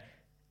anywhere.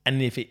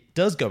 And if it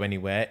does go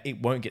anywhere,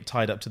 it won't get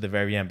tied up to the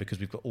very end because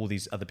we've got all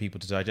these other people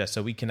to digest.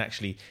 So we can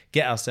actually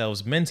get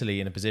ourselves mentally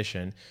in a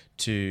position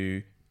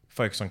to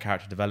focus on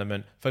character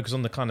development, focus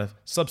on the kind of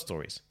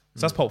sub-stories.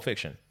 So that's Pulp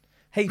Fiction.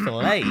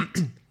 Hateful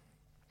Eight,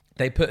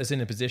 they put us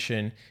in a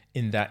position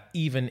in that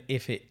even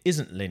if it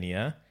isn't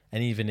linear,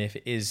 and even if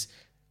it is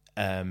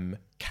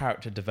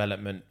character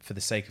development for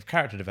the sake of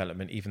character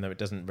development, even though it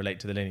doesn't relate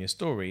to the linear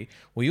story,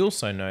 we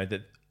also know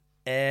that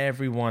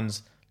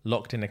everyone's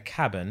locked in a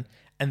cabin,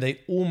 and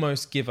they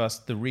almost give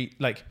us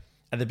like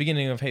at the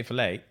beginning of Hateful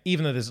Eight,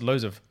 even though there's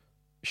loads of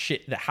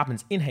shit that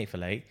happens in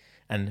Hateful Eight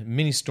and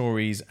mini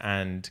stories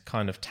and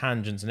kind of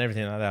tangents and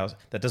everything like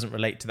that doesn't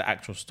relate to the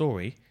actual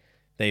story,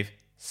 they've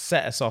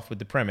set us off with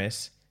the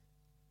premise: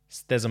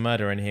 there's a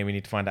murderer in here, we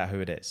need to find out who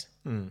it is.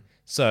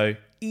 So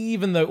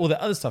even though all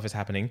the other stuff is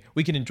happening,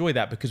 we can enjoy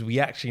that because we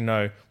actually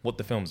know what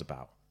the film's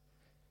about.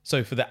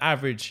 So for the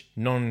average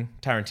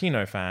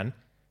non-Tarantino fan,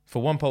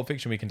 for one, Pulp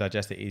Fiction, we can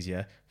digest it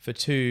easier. For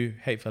two,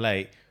 Hateful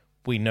Eight,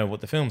 we know what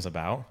the film's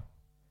about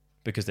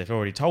because they've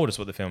already told us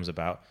what the film's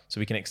about. So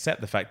we can accept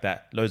the fact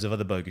that loads of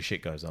other bogus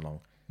shit goes along.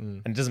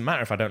 And it doesn't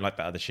matter if I don't like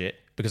that other shit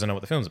because I know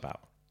what the film's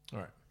about. All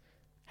right.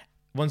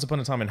 Once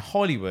Upon a Time in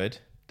Hollywood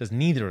does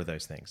neither of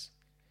those things.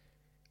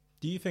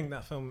 Do you think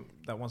that film,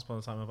 that Once Upon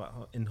a Time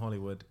in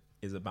Hollywood,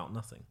 is about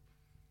nothing?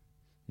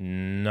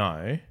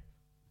 No.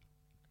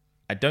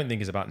 I don't think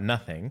it's about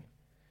nothing,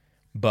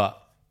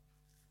 but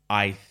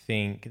I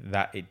think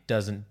that it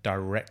doesn't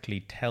directly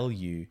tell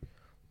you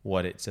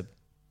what it's about.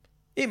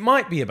 It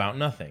might be about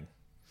nothing.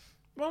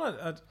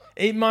 Well,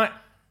 It might.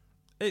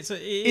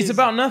 It's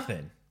about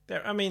nothing.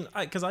 I mean,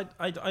 because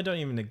I don't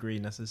even agree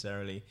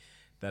necessarily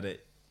that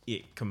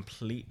it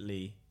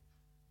completely,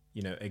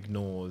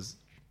 ignores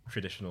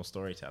traditional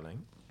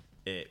storytelling.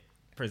 It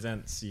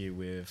presents you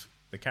with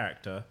the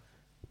character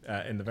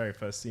in the very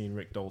first scene,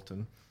 Rick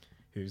Dalton,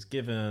 who's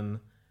given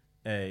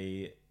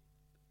an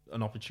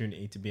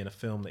opportunity to be in a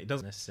film that he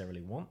doesn't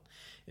necessarily want.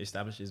 It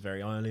establishes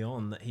very early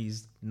on that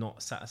he's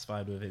not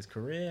satisfied with his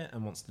career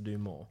and wants to do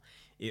more.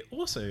 It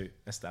also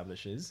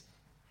establishes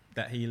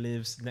that he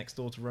lives next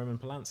door to Roman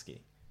Polanski,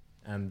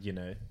 and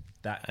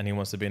And he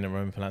wants to be in a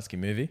Roman Polanski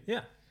movie.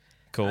 Yeah,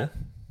 Cool.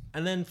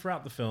 And then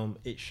throughout the film,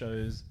 it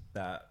shows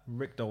that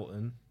Rick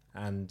Dalton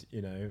and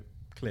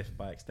Cliff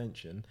by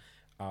extension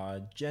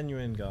are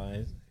genuine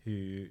guys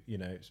who,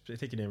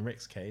 particularly in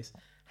Rick's case,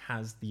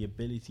 has the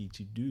ability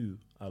to do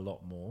a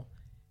lot more,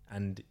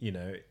 and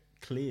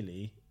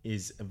clearly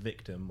is a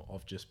victim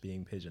of just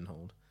being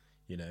pigeonholed.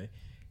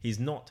 He's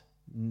not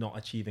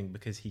achieving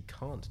because he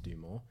can't do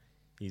more.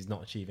 he's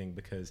not achieving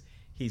because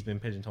he's been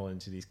pigeonholed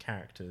into these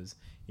characters,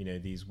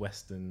 these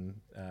Western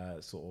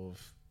sort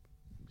of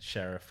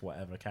sheriff,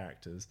 whatever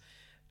characters,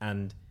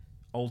 and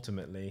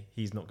ultimately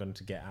he's not going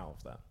to get out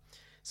of that.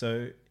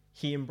 So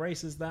he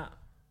embraces that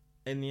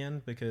in the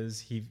end because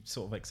he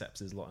sort of accepts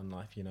his lot in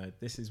life.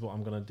 This is what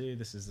I'm going to do.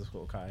 This is the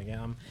sort of guy I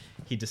am.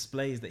 He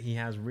displays that he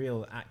has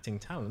real acting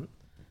talent,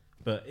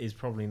 but is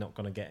probably not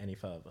going to get any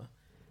further.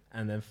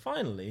 And then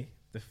finally,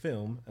 the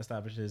film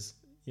establishes,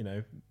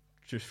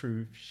 just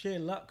through sheer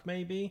luck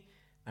maybe,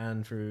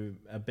 and through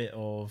a bit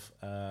of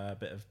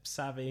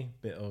savvy,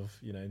 bit of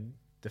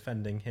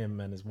defending him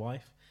and his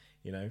wife,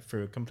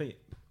 through a complete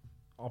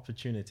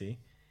opportunity,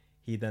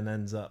 he then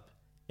ends up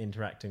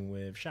interacting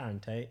with Sharon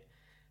Tate,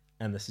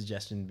 and the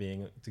suggestion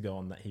being to go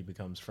on that he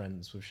becomes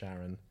friends with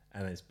Sharon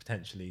and is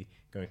potentially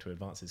going to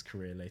advance his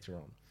career later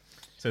on.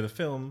 So the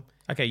film...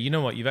 Okay, you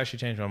know what? You've actually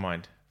changed my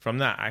mind. From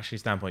that actually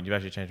standpoint, you've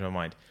actually changed my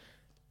mind.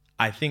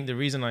 I think the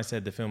reason I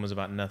said the film was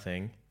about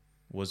nothing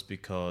was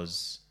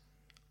because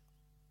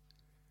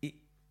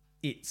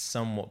it's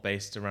somewhat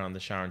based around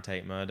the Sharon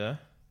Tate murder.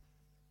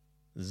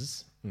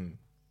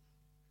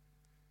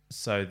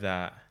 So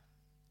that,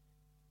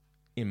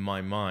 in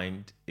my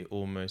mind, it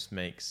almost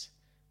makes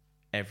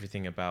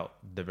everything about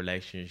the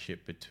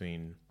relationship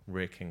between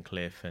Rick and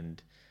Cliff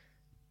and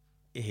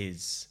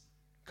his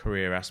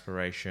career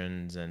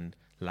aspirations and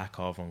lack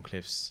of on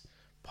Cliff's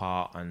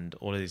part and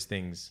all of these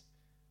things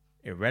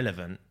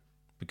irrelevant,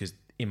 because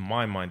in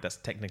my mind that's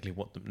technically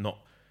what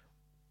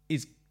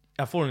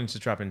I've fallen into the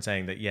trap in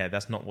saying that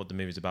that's not what the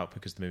movie's about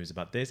because the movie's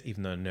about this,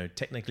 even though no,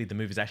 technically the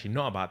movie's actually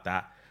not about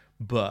that,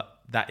 but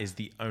that is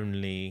the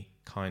only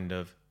kind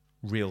of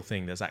real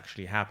thing that's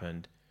actually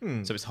happened.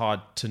 So it's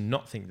hard to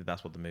not think that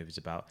that's what the movie's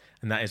about,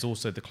 and that is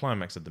also the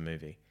climax of the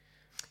movie.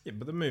 Yeah,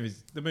 but the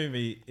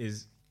movie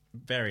is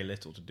very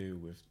little to do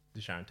with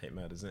the Sharon Tate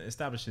murders, and it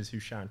establishes who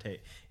Sharon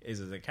Tate is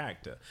as a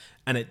character,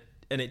 and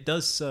it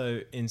does so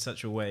in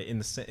such a way,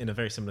 in a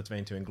very similar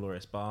vein to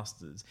Inglourious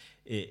Basterds.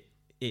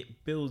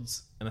 It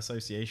builds an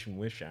association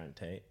with Sharon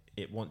Tate.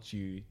 It wants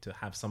you to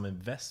have some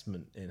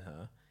investment in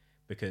her,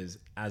 because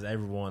as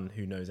everyone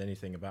who knows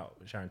anything about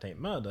Sharon Tate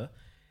murder,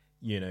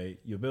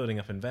 you're building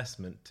up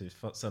investment to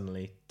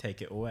suddenly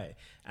take it away.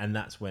 And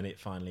that's when it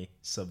finally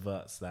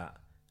subverts that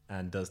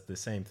and does the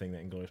same thing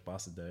that Inglourious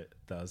Basterds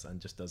does, and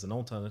just does an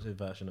alternative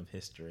version of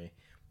history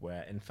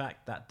where, in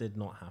fact, that did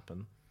not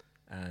happen.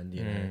 And,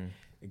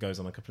 it goes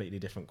on a completely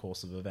different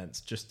course of events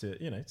just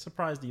to,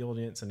 surprise the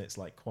audience. And it's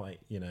like quite,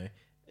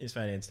 it's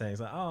fairly entertaining.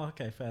 It's like, oh,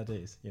 okay, fair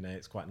dues.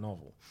 It's quite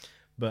novel.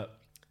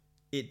 But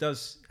it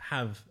does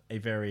have a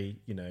very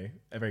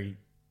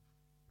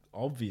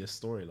obvious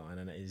storyline,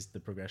 and it is the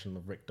progression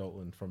of Rick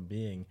Dalton from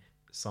being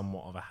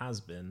somewhat of a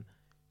has-been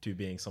to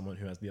being someone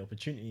who has the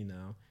opportunity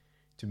now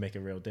to make a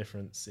real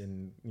difference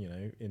in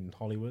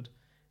Hollywood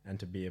and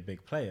to be a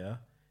big player.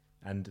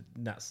 And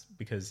that's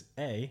because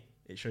it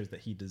shows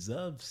that he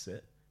deserves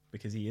it,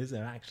 because he is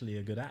actually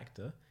a good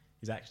actor,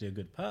 he's actually a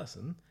good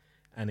person,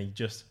 and he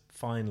just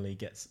finally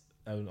gets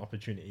an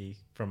opportunity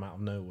from out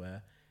of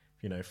nowhere,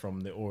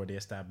 from the already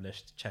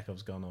established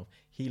Chekhov's gun of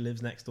he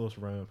lives next door to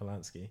Roman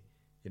Polanski.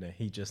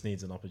 He just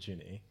needs an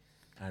opportunity,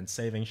 and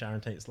saving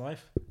Sharon Tate's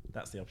life,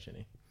 that's the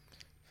opportunity.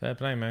 Fair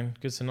play, man.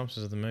 Good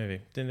synopsis of the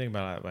movie. Didn't think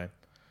about it that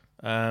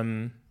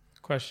way.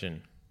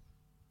 Question.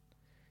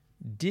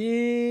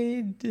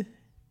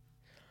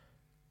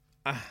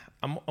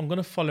 I'm going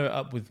to follow it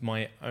up with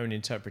my own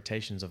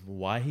interpretations of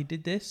why he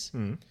did this.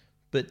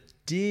 But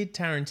did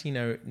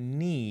Tarantino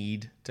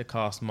need to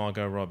cast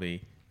Margot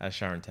Robbie as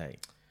Sharon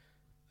Tate?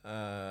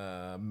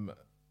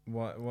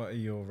 What are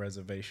your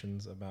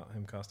reservations about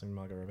him casting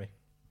Margot Robbie?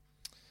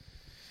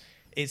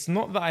 It's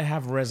not that I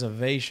have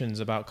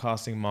reservations about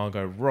casting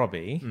Margot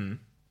Robbie.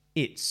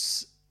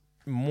 It's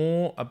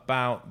more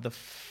about the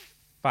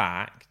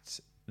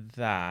fact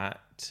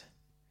that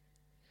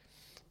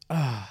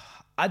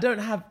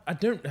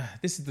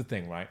this is the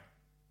thing, right?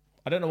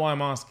 I don't know why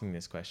I'm asking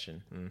this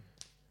question.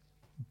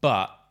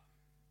 But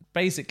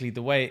basically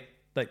the way,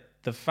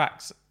 the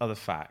facts are the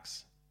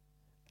facts.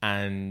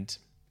 And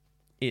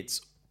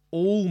it's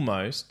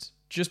almost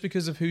just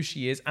because of who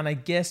she is, and I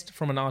guess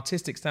from an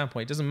artistic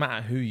standpoint, it doesn't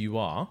matter who you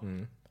are.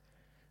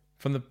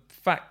 From the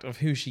fact of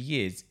who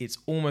she is, it's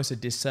almost a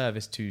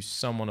disservice to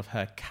someone of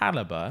her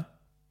caliber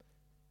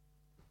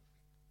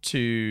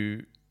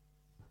to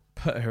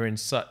put her in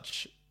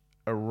such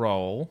a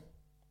role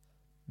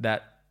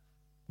that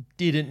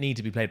didn't need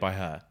to be played by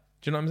her.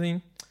 Do you know what I'm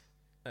saying?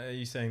 Are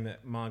you saying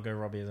that Margot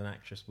Robbie as an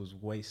actress was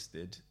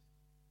wasted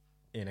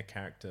in a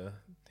character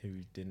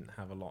who didn't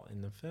have a lot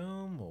in the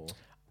film, or...?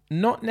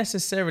 Not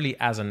necessarily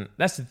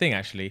that's the thing,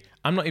 actually.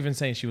 I'm not even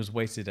saying she was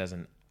wasted as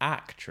an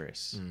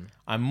actress.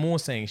 I'm more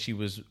saying she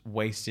was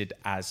wasted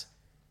as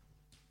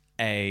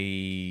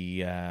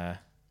a...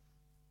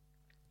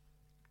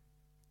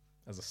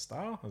 as a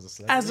star? As a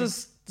celebrity?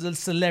 As a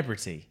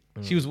celebrity.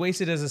 She was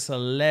wasted as a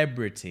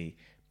celebrity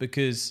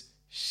because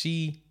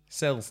she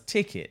sells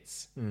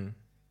tickets.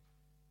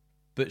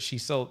 But she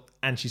sold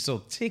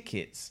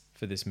tickets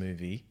for this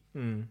movie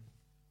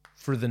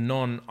for the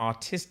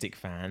non-artistic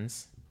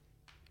fans,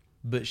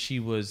 but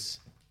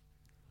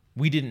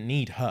we didn't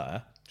need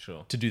her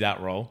Sure. to do that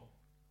role.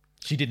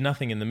 She did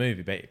nothing in the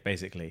movie,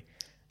 basically.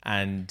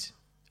 And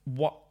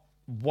what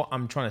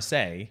I'm trying to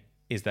say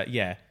is that,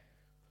 yeah,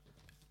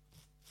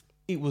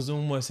 it was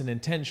almost an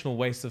intentional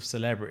waste of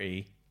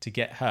celebrity to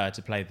get her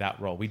to play that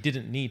role. We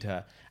didn't need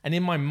her. And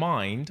in my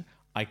mind,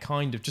 I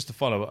kind of, just to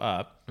follow it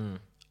up,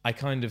 I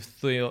kind of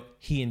thought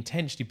he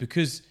intentionally,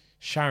 because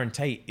Sharon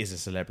Tate is a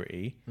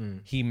celebrity,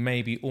 he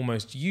maybe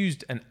almost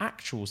used an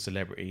actual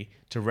celebrity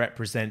to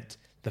represent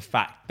the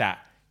fact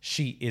that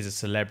she is a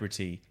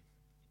celebrity.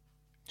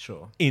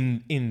 Sure.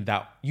 In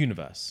that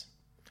universe.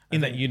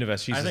 In that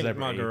universe, she's a celebrity. I think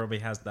Margot Robbie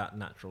has that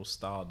natural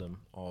stardom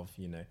of,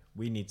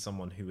 we need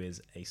someone who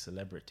is a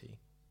celebrity.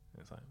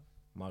 It's like,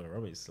 Margot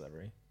Robbie's a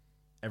celebrity.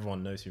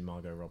 Everyone knows who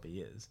Margot Robbie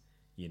is.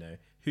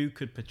 Who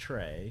could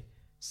portray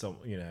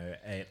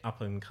an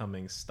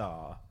up-and-coming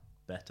star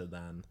better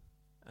than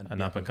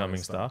an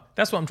up-and-coming star?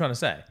 That's what I'm trying to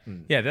say.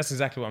 Yeah, that's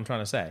exactly what I'm trying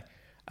to say.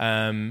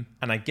 And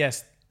I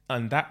guess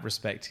in that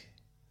respect,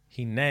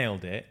 he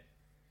nailed it.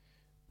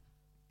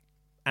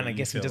 And I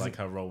guess he doesn't. Like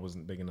her role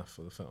wasn't big enough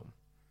for the film.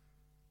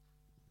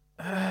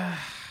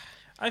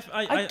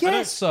 I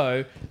guess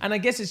so, and I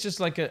guess it's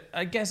just like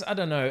I guess I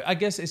don't know. I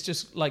guess it's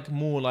just like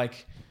more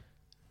like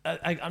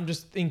I'm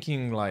just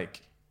thinking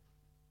like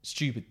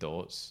stupid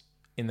thoughts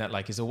in that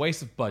like it's a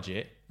waste of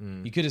budget.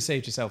 You could have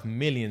saved yourself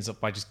millions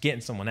by just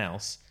getting someone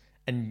else,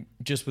 and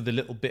just with a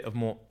little bit of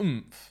more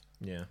oomph,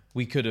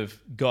 we could have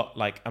got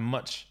like a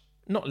much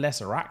not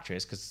lesser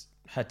actress because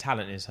her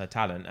talent is her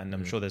talent, and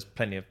I'm sure there's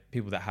plenty of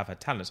people that have her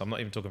talent. So I'm not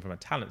even talking from a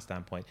talent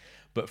standpoint,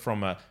 but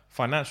from a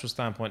financial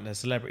standpoint, a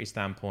celebrity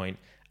standpoint,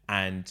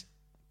 and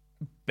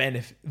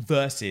benefit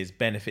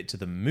to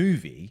the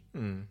movie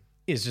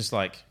is just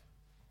like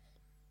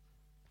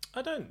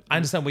I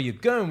understand where you're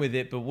going with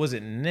it, but was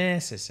it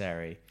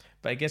necessary?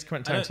 But I guess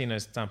Quentin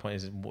Tarantino's standpoint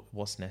is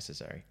what's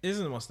necessary. It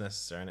isn't what's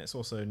necessary, and it's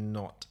also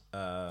not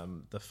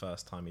the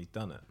first time he's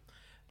done it.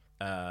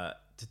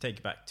 To take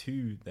you back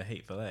to The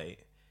Hateful Eight.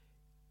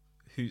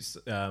 Who's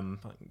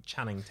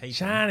Channing Tatum?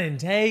 Channing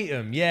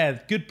Tatum, yeah,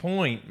 good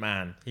point,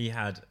 man. He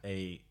had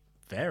a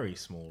very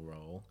small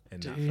role in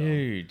that film.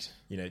 Dude.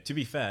 To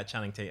be fair,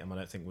 Channing Tatum, I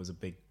don't think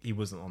he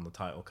wasn't on the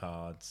title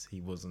cards.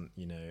 He wasn't,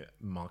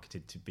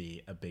 marketed to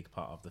be a big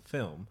part of the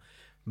film.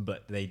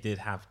 But they did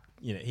have,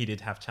 he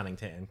did have Channing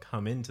Tatum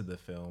come into the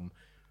film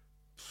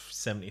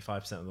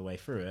 75% of the way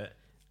through it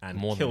and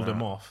killed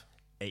him off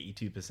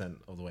 82%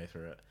 of the way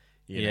through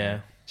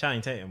it.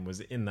 Channing Tatum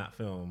was in that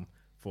film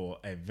for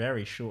a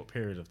very short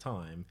period of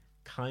time,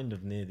 kind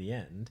of near the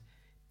end.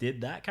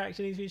 Did that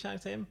character need to be Channing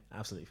Tatum?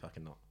 Absolutely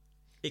fucking not.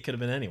 It could have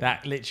been anyone.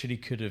 That literally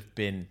could have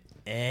been,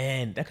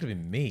 that could have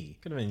been me.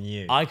 Could have been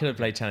you. I could have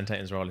played Channing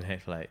Tatum's role in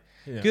Hateful Eight.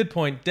 Yeah. Good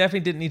point.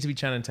 Definitely didn't need to be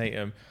Channing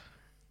Tatum.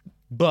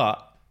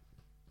 But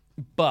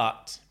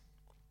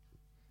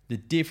the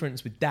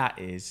difference with that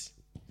is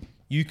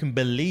you can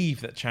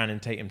believe that Channing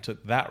Tatum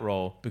took that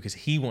role because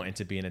he wanted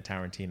to be in a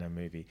Tarantino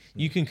movie.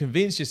 You can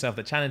convince yourself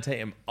that Channing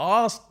Tatum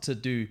asked to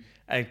do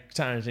a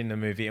Tarantino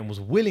movie and was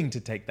willing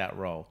to take that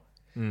role.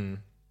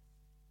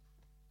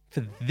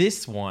 For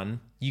this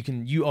one,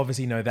 you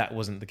obviously know that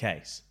wasn't the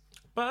case.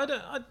 But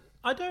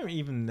I don't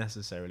even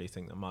necessarily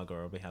think that Margot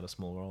Robbie had a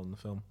small role in the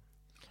film.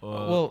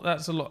 Well,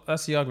 that's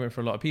the argument for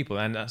a lot of people,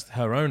 and that's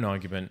her own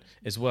argument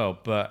as well.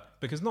 But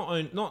because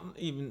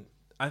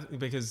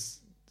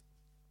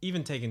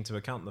even take into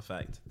account the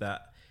fact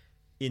that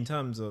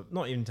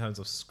not even in terms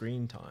of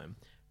screen time,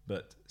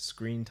 but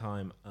screen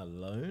time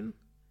alone,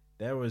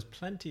 there was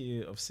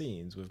plenty of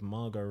scenes with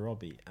Margot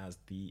Robbie as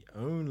the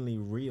only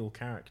real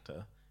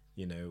character,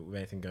 with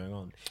anything going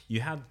on.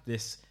 You had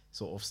this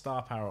sort of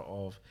star power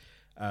of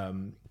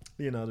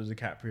Leonardo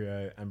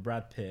DiCaprio and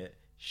Brad Pitt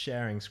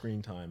sharing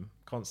screen time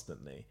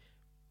constantly.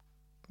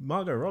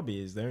 Margot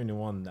Robbie is the only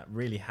one that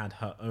really had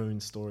her own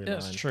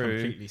storyline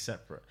completely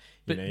separate.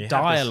 But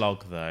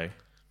dialogue, though.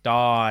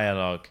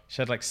 Dialogue.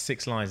 She had like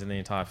 6 lines in the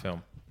entire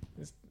film.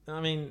 Is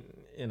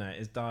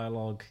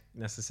dialogue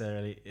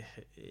necessarily...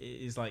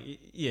 It's like,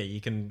 yeah, you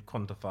can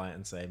quantify it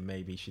and say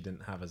maybe she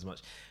didn't have as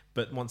much.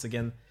 But once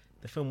again,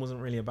 the film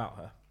wasn't really about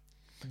her.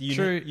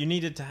 You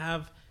needed to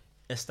have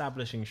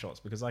establishing shots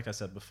because, like I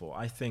said before,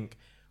 I think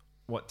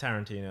what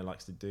Tarantino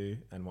likes to do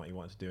and what he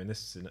wanted to do in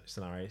this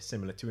scenario,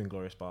 similar to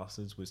Inglourious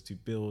Basterds, was to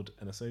build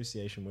an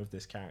association with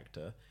this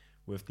character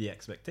with the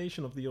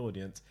expectation of the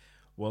audience,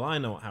 well, I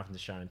know what happened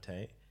to Sharon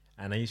Tate,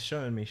 and he's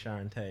showing me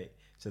Sharon Tate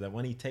so that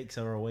when he takes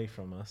her away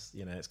from us,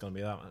 it's going to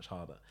be that much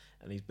harder.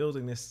 And he's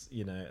building this,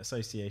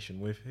 association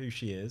with who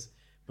she is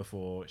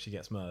before she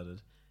gets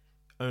murdered,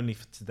 only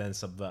to then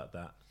subvert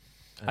that.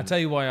 I'll tell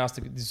you why I asked.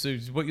 So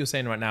what you're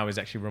saying right now is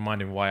actually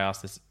reminding me why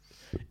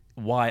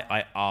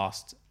I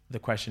asked the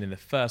question in the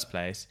first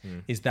place,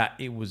 is that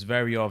it was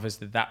very obvious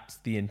that that's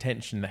the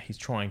intention that he's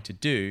trying to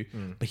do,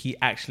 but he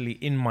actually,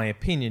 in my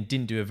opinion,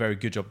 didn't do a very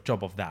good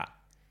job of that.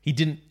 He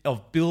didn't,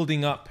 of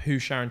building up who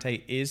Sharon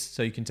Tate is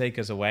so you can take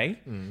us away,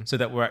 so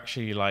that we're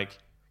actually like,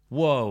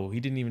 whoa, he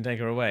didn't even take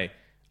her away.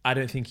 I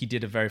don't think he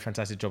did a very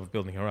fantastic job of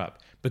building her up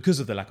because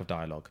of the lack of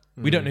dialogue.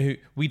 We don't know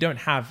we don't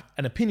have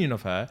an opinion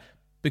of her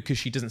because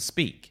she doesn't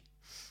speak.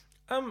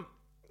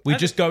 We're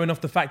just going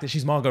off the fact that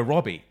she's Margot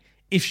Robbie.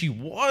 If she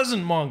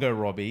wasn't Margot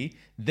Robbie,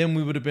 then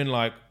we would have been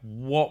like,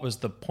 what was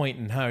the point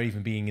in her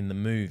even being in the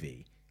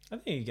movie? I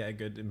think you get a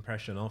good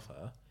impression of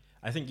her.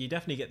 I think you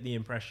definitely get the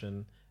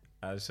impression,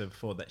 as I said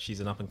before, that she's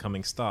an up and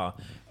coming star,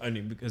 only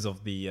because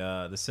of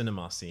the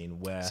cinema scene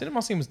where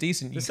Cinema scene was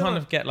decent. You kind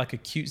of get like a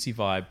cutesy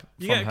vibe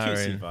you from get a her.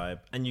 cutesy vibe,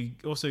 and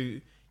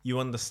you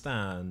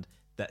understand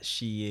that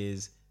she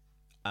is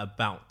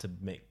about to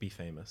be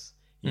famous.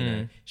 You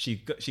know, she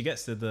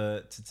gets to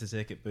the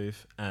ticket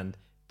booth, and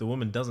the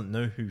woman doesn't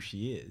know who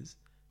she is.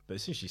 But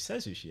as soon as she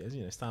says who she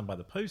is, stand by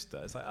the poster.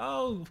 It's like,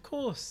 oh, of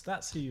course,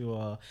 that's who you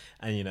are.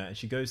 And, and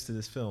she goes to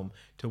this film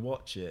to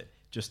watch it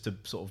just to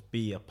sort of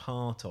be a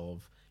part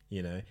of,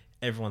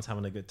 everyone's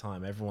having a good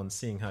time. Everyone's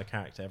seeing her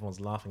character.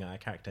 Everyone's laughing at her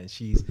character. And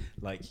she's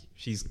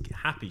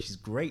happy. She's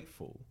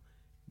grateful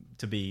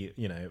to be,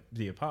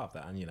 be a part of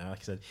that. And, like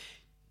I said,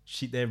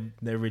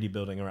 they're really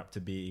building her up to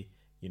be,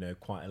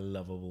 quite a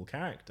lovable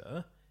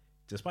character.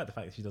 Despite the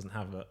fact that she doesn't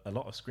have a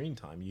lot of screen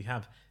time, you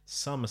have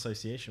some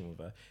association with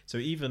her. So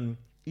even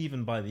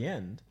by the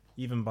end,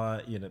 even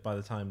by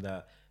the time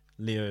that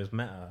Leo has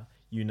met her,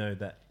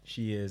 that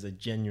she is a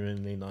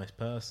genuinely nice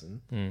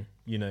person. That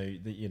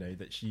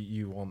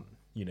you want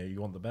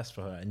the best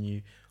for her, and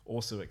you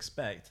also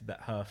expect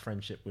that her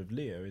friendship with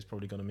Leo is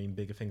probably going to mean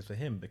bigger things for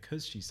him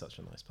because she's such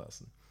a nice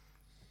person.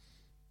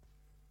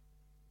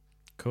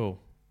 Cool.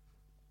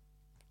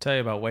 Tell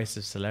you about Waste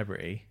of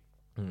Celebrity.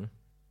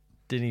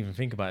 Didn't even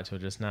think about it till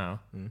just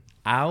now.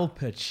 Al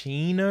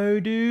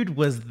Pacino, dude,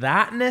 was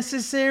that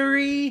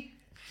necessary?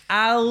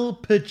 Al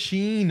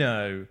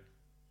Pacino,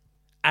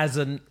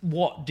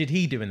 what did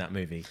he do in that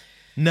movie?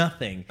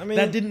 Nothing. I mean,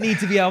 that didn't need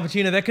to be Al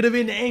Pacino. That could have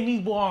been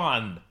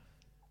anyone.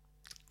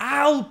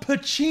 Al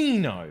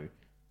Pacino.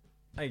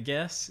 I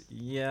guess,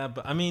 yeah,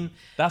 but I mean,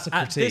 that's a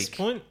critique.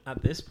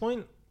 At this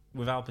point,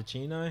 with Al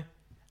Pacino,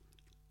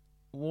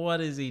 what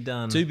has he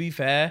done? To be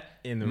fair,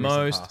 in the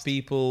most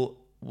people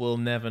will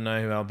never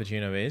know who Al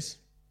Pacino is.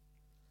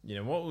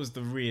 What was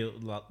the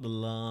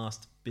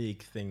last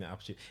big thing that Al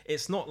Pacino...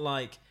 It's not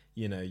like,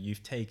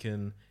 you've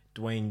taken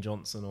Dwayne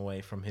Johnson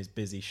away from his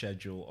busy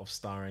schedule of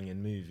starring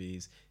in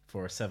movies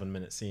for a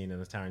 7-minute scene in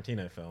a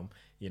Tarantino film.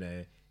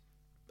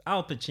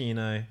 Al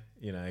Pacino,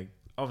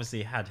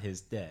 obviously had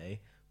his day,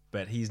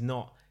 but he's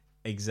not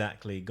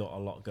exactly got a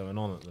lot going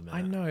on at the minute.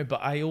 I know, but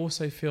I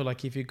also feel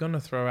like if you're going to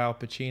throw Al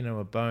Pacino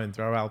a bone,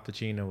 throw Al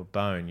Pacino a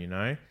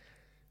bone,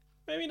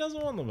 Maybe he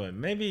doesn't want the bone.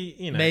 Maybe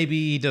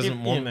he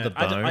doesn't want the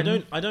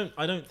bone. I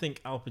don't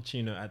think Al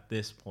Pacino at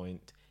this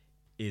point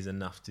is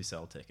enough to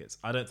sell tickets.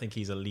 I don't think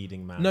he's a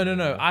leading man. No.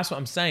 That's what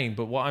I'm saying.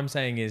 But what I'm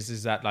saying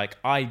is that like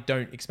I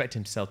don't expect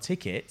him to sell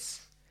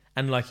tickets,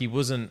 and like he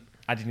wasn't.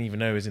 I didn't even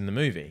know he was in the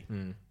movie.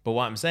 But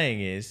what I'm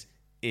saying is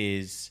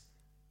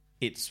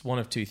it's one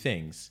of two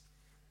things.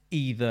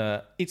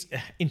 Either it's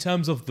in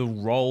terms of the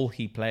role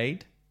he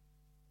played.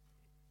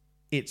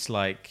 It's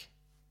like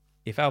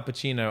if Al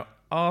Pacino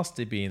asked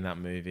to be in that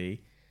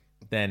movie,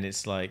 then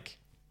it's like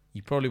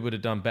you probably would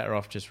have done better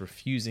off just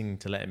refusing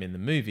to let him in the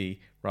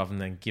movie rather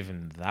than give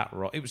him that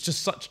role. It was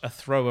just such a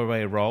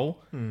throwaway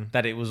role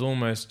that it was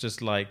almost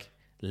just like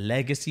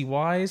legacy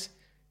wise.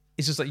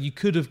 It's just like you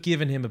could have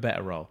given him a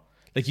better role.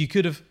 Like you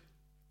could have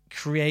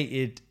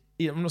created...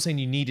 I'm not saying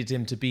you needed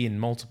him to be in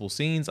multiple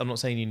scenes. I'm not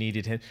saying you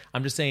needed him.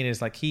 I'm just saying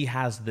it's like he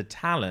has the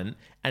talent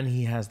and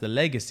he has the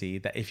legacy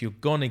that if you're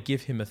going to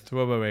give him a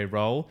throwaway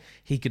role,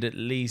 he could at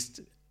least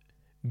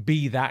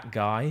be that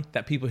guy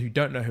that people who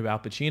don't know who Al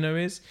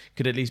Pacino is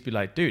could at least be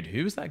like, dude,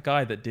 who was that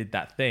guy that did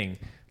that thing?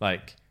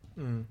 Like,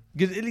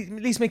 at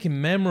least make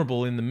him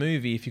memorable in the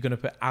movie if you're going to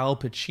put Al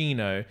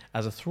Pacino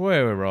as a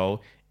throwaway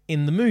role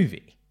in the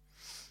movie.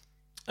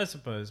 I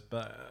suppose,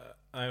 but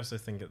I also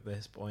think at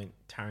this point,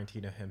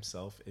 Tarantino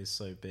himself is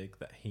so big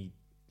that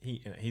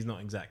he's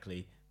not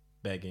exactly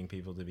begging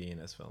people to be in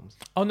his films.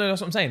 Oh no,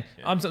 that's what I'm saying.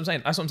 Yeah.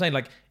 That's what I'm saying.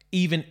 Like,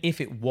 even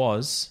if it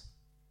was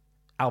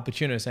Al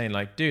Pacino saying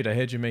like, dude, I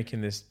heard you're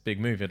making this big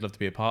movie, I'd love to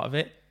be a part of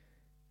it.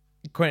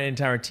 Quentin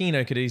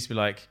Tarantino could at least be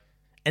like,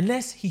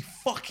 unless he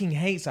fucking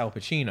hates Al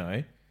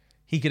Pacino,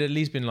 he could at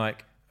least been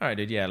like, all right,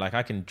 dude, yeah, like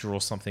I can draw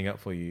something up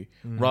for you,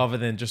 rather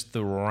than just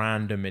the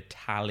random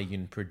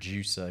Italian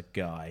producer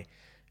guy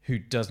who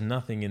does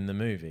nothing in the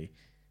movie.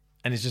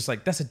 And it's just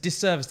like, that's a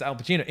disservice to Al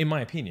Pacino, in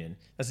my opinion.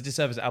 That's a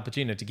disservice to Al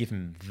Pacino to give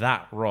him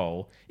that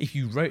role. If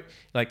you wrote,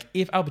 like,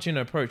 if Al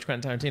Pacino approached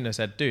Quentin Tarantino and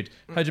said, dude,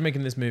 heard you're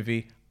making this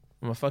movie,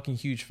 I'm a fucking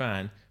huge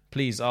fan.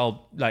 Please,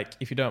 I'll, like,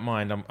 if you don't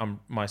mind,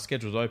 my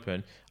schedule's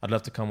open. I'd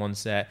love to come on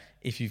set.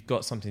 If you've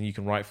got something you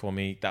can write for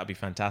me, that'd be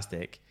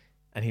fantastic.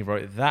 And he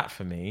wrote that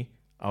for me,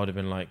 I would have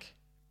been like,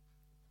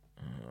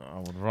 I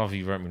would rather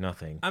you wrote me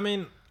nothing. I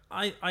mean,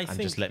 I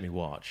think... just let me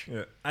watch.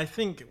 Yeah, I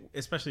think,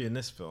 especially in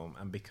this film,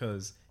 and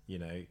because, you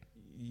know,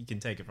 you can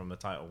take it from the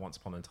title, Once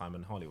Upon a Time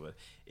in Hollywood,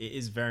 it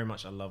is very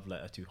much a love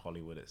letter to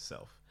Hollywood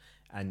itself.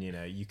 And, you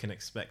know, you can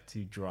expect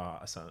to draw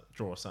a certain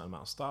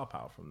amount of star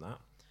power from that.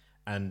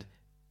 And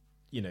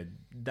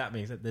that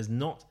being said,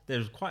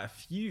 there's quite a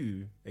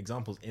few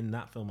examples in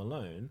that film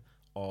alone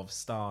of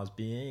stars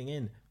being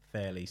in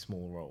fairly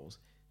small roles.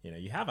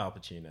 You have Al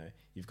Pacino,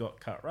 you've got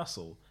Kurt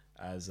Russell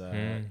as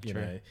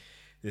true.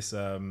 this.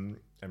 I'm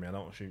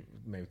not sure,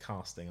 maybe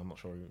casting. I'm not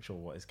sure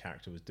what his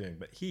character was doing,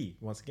 but he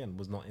once again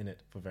was not in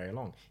it for very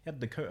long. You had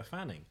Dakota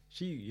Fanning.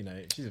 She's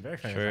a very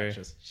famous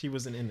actress. She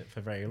wasn't in it for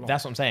very long.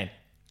 That's what I'm saying.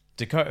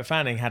 Dakota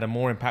Fanning had a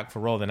more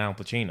impactful role than Al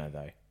Pacino,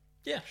 though.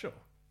 Yeah, sure.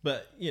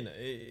 But,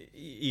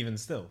 even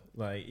still,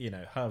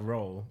 her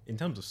role in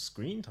terms of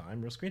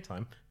real screen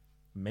time,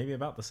 maybe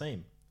about the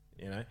same.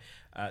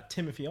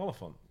 Timothy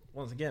Olyphant,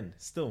 once again,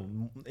 still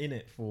in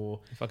it for.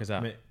 The fuck is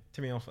that?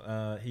 Timothy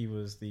Olyphant, he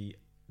was the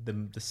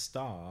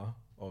star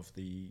of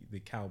the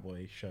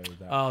cowboy show.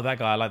 That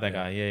guy, I like that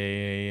guy.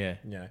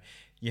 Yeah.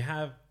 You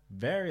have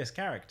various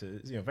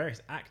characters,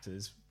 various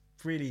actors,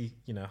 really,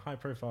 high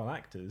profile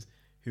actors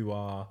who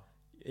are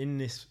in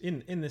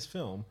this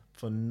film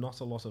for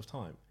not a lot of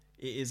time.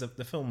 It is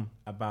the film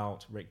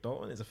about Rick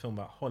Dalton. It's a film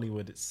about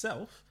Hollywood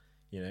itself.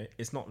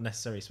 It's not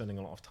necessarily spending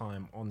a lot of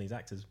time on these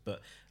actors,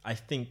 but I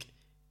think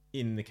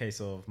in the case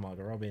of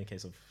Margot Robbie, in the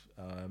case of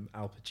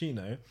Al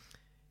Pacino,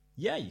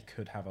 yeah, you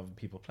could have other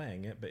people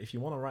playing it, but if you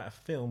want to write a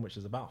film which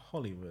is about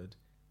Hollywood,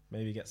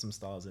 maybe get some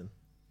stars in.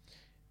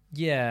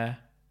 Yeah,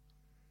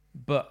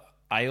 but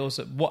I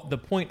also the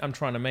point I'm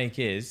trying to make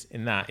is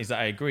that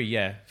I agree.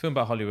 Yeah, film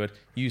about Hollywood,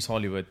 use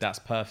Hollywood, that's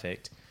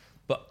perfect.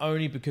 But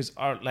only because,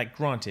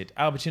 granted,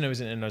 Al Pacino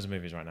isn't in those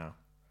movies right now.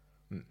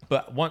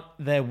 But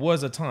there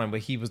was a time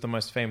where he was the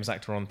most famous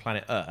actor on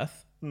planet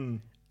Earth,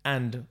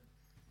 and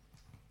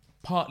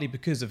partly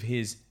because of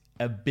his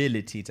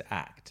ability to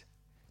act.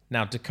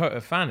 Now,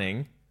 Dakota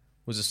Fanning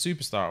was a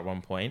superstar at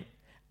one point,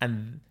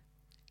 and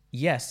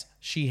yes,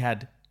 she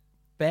had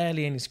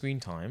barely any screen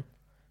time,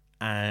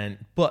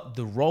 but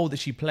the role that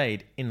she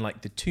played in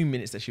the 2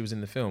 minutes that she was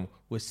in the film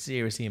was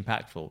seriously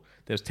impactful.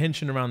 There was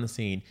tension around the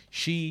scene.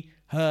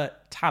 Her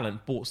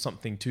talent brought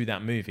something to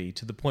that movie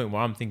to the point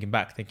where I'm thinking,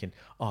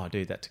 oh,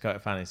 dude, that Dakota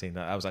Fanning scene,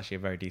 that was actually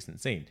a very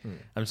decent scene.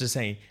 I'm just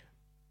saying,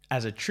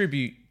 as a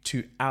tribute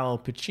to Al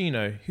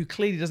Pacino, who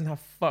clearly doesn't have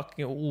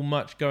fucking all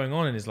much going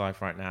on in his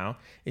life right now,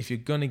 if you're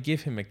going to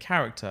give him a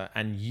character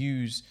and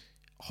utilize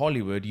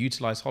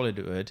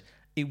Hollywood,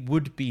 it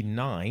would be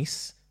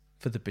nice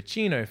for the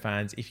Pacino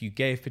fans if you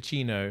gave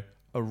Pacino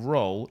a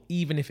role,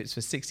 even if it's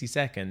for 60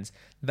 seconds,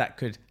 that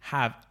could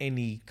have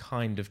any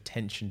kind of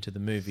tension to the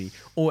movie,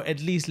 or at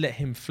least let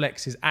him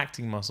flex his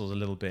acting muscles a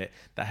little bit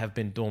that have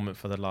been dormant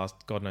for the last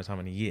God knows how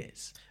many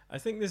years. I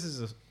think this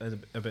is a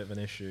bit of an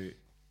issue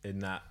in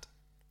that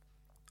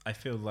I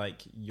feel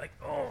like I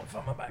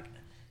found my back. Do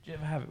you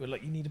ever have it where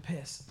you need a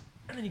piss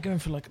and then you're going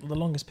for the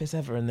longest piss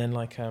ever, and then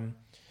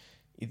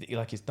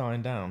it's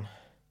dying down,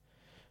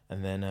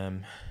 and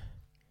then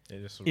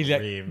it just sort of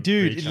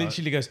it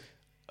literally goes.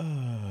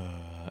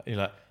 You're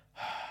like,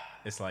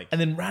 it's like, and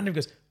then random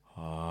goes,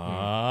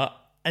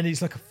 and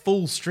it's like a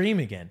full stream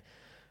again.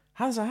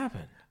 How does that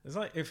happen? It's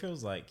it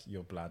feels like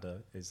your bladder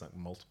is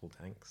multiple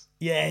tanks.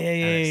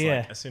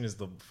 Yeah. As soon as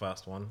the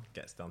first one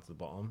gets down to the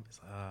bottom, it's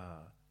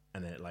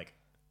and then it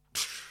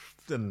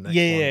the next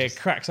one just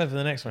cracks over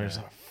the next one. It's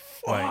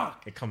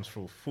fuck. It comes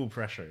full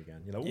pressure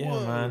again. You're yeah,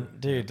 whoa. Man,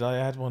 dude.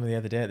 I had one the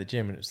other day at the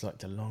gym, and it was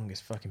the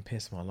longest fucking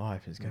piss of my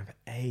life. It was going for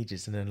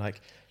ages, and then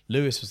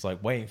Lewis was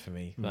waiting for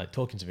me,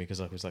 talking to me because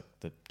was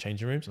the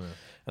changing rooms,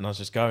 and I was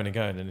just going and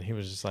going, and he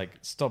was just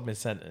stop mid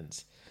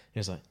sentence. He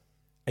was like,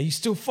 "Are you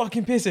still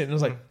fucking pissing?" And I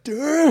was like, "Dude,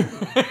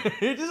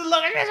 it doesn't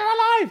look like this in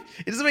my life.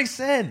 It doesn't make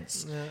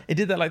sense." Yeah. It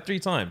did that 3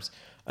 times.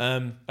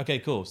 Okay,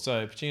 cool.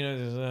 So Pacino,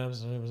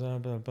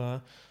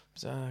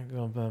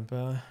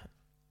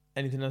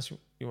 anything else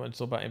you want to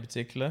talk about in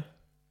particular?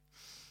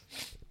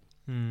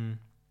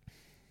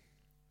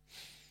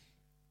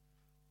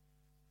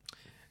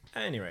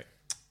 At any rate,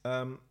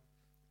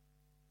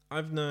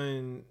 I've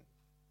known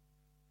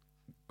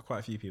quite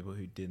a few people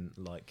who didn't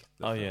like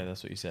the film. Yeah,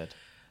 that's what you said.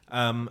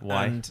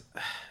 Why? And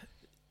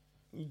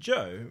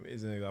Joe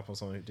is an example of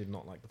someone who did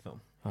not like the film.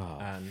 Oh,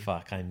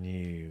 fuck, I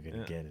knew you were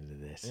going to get into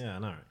this. Yeah, I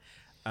know.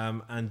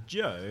 And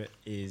Joe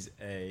is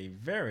a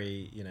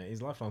very,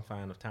 he's a lifelong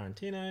fan of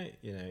Tarantino.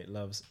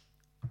 Loves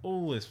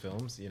all his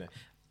films.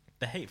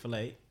 The Hateful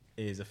Eight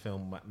is a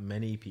film that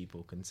many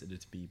people consider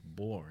to be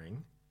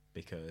boring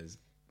because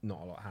not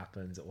a lot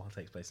happens. It all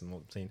takes place in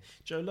one scene.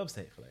 Joe loves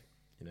The Hateful Eight.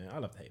 I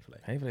love The Hateful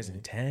Eight. Hateful Eight's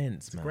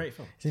intense, it's man. A great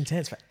film. It's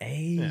intense for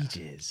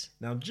ages.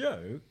 Yeah. Now,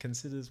 Joe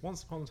considers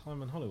Once Upon a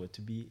Time in Hollywood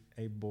to be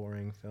a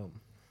boring film.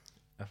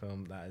 A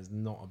film that is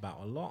not about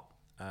a lot.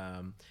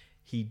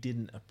 He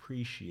didn't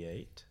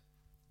appreciate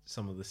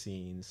some of the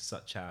scenes,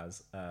 such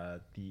as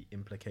the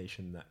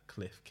implication that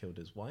Cliff killed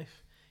his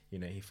wife.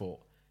 He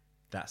thought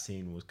that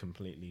scene was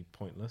completely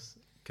pointless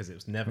because it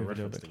was never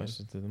referenced again.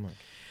 Closer to the mic.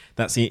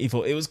 That scene, he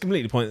thought it was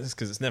completely pointless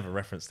because it's never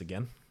referenced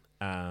again.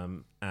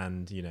 And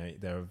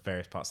there are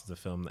various parts of the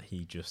film that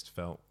he just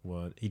felt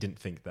he didn't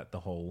think that the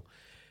whole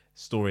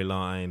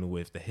storyline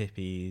with the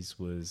hippies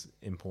was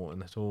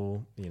important at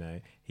all.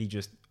 He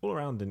just all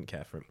around didn't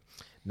care for it.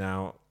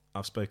 Now,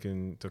 I've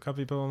spoken to a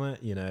couple of people on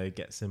it,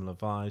 get similar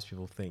vibes.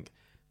 People think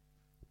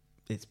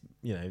it's,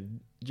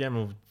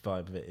 general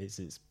vibe of it is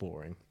it's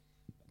boring.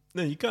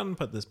 No, you can't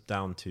put this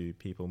down to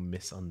people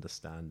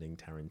misunderstanding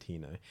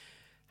Tarantino.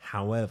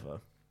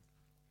 However,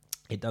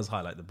 it does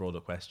highlight the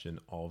broader question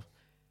of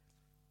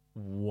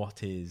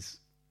what is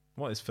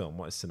film,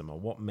 what is cinema,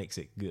 what makes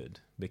it good?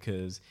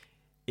 Because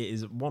it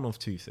is one of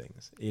two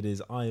things. It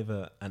is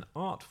either an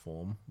art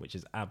form, which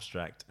is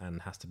abstract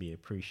and has to be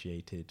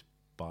appreciated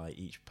by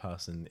each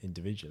person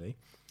individually,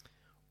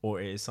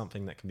 or it is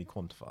something that can be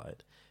quantified,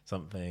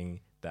 something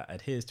that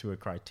adheres to a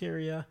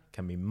criteria,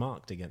 can be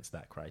marked against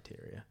that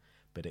criteria,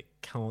 but it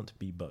can't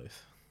be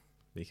both,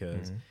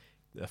 because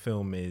a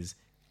film is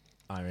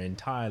either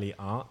entirely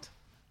art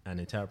and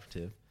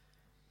interpretive,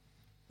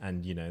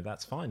 and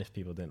that's fine if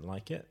people didn't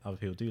like it. Other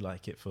people do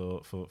like it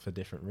for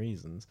different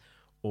reasons,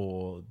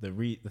 or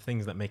the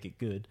things that make it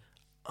good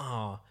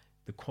are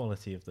the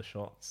quality of the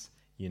shots,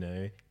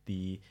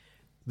 the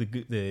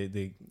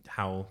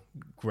how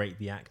great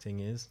the acting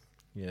is,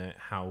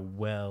 how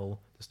well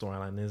the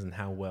storyline is, and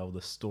how well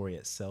the story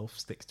itself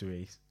sticks to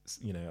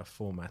a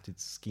formatted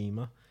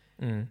schema.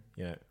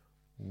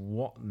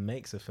 What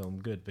makes a film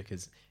good?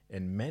 Because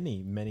in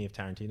many of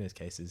Tarantino's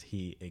cases,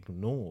 he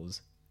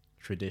ignores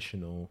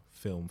traditional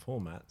film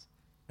formats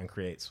and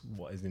creates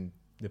what is, in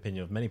the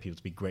opinion of many people,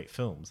 to be great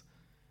films,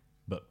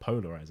 but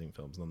polarizing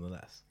films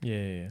nonetheless.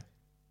 Yeah.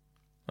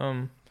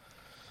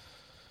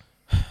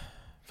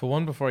 For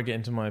one, before I get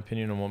into my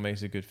opinion on what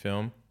makes a good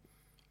film,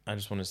 I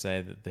just want to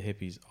say that the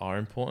hippies are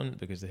important,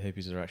 because the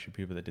hippies are actually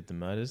people that did the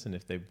murders, and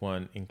if they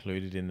weren't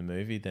included in the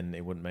movie, then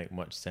it wouldn't make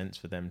much sense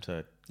for them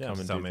to come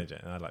and do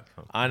it. I'd like to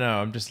come. I know,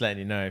 I'm just letting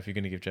you know, if you're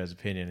going to give Joe's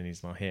opinion and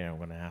he's not here, I'm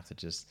going to have to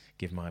just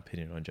give my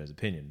opinion on Joe's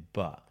opinion.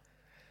 But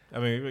I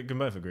mean, we can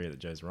both agree that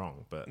Joe's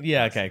wrong, but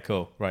yeah, okay,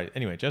 cool. Right.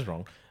 Anyway, Joe's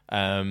wrong.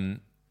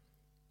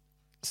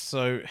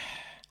 So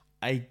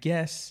I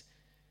guess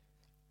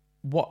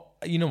what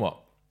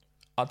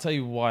I'll tell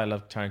you why I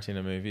love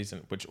Tarantino movies,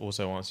 and which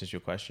also answers your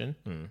question,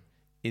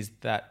 is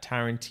that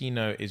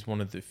Tarantino is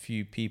one of the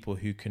few people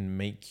who can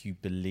make you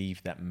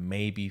believe that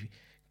maybe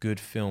good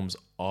films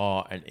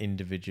are an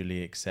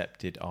individually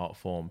accepted art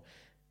form,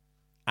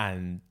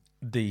 and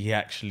that he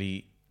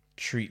actually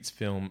treats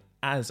film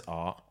as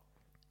art,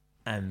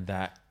 and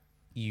that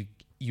you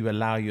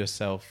allow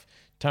yourself.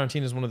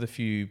 Tarantino is one of the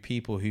few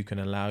people who can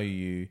allow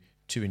you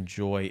to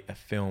enjoy a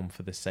film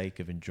for the sake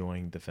of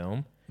enjoying the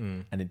film,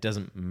 and it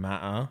doesn't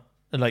matter.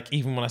 Like,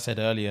 even when I said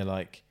earlier,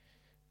 like,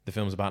 the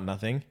film's about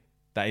nothing,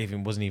 that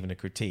even wasn't even a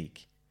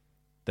critique.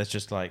 That's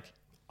just like,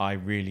 I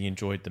really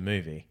enjoyed the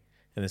movie,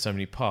 and there's so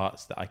many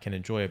parts that I can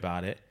enjoy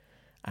about it,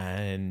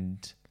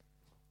 and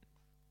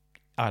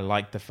I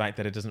like the fact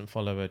that it doesn't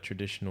follow a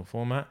traditional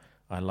format.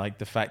 I like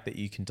the fact that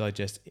you can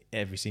digest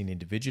every scene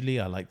individually.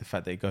 I like the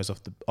fact that it goes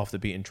off the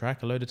beaten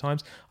track a load of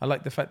times. I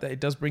like the fact that it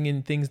does bring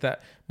in things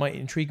that might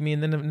intrigue me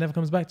and then it never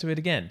comes back to it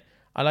again.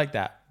 I like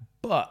that.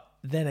 But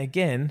then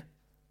again,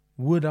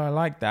 would I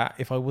like that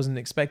if I wasn't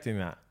expecting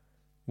that?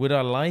 Would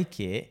I like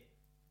it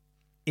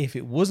if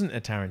it wasn't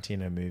a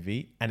Tarantino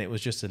movie and it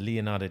was just a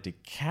Leonardo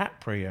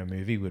DiCaprio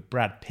movie with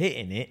Brad Pitt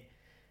in it?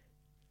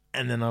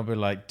 And then I'll be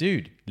like,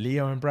 dude,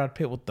 Leo and Brad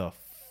Pitt, what the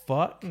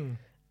fuck?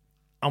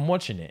 I'm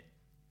watching it.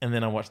 And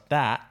then I watch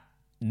that,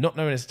 not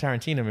knowing it's a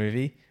Tarantino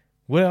movie.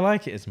 Would I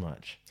like it as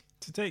much?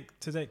 To take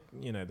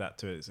that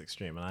to its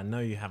extreme, and I know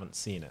you haven't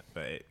seen it,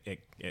 but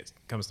it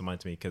comes to mind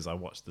to me because I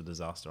watched The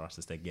Disaster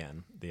Artist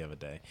again the other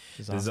day.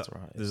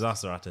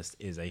 Disaster Artist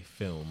is a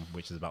film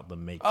which is about the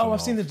making. Oh,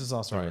 I've seen The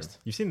Disaster Artist.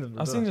 You've seen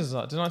I've seen The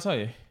Disaster. Didn't I tell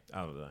you?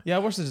 Oh, no. Yeah, I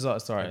watched The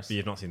Disaster Artist. But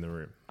you've not seen The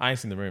Room. I ain't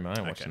seen The Room. I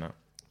ain't watching that.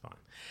 Fine.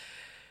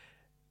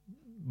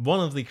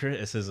 One of the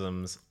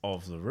criticisms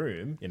of The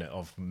Room,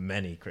 of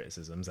many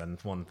criticisms, and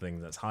one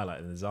thing that's highlighted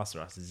in Disaster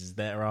Artist is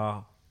there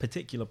are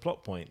particular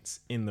plot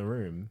points in The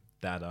Room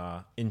that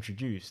are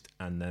introduced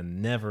and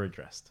then never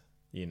addressed.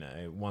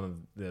 One of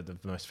the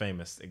most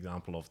famous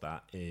example of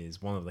that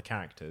is one of the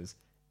characters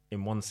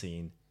in one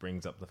scene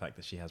brings up the fact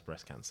that she has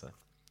breast cancer.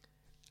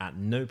 At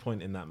no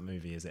point in that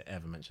movie is it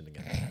ever mentioned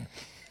again.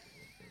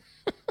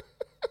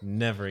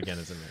 Never again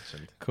is it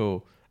mentioned.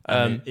 Cool.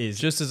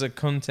 Just as a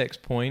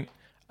context point,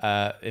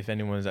 if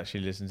anyone has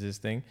actually listened to this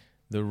thing,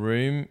 The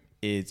Room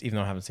is, even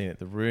though I haven't seen it,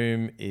 The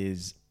Room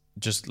is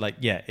just like,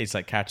 it's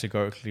like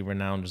categorically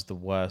renowned as the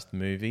worst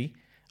movie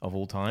of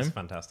all time. It's a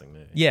fantastic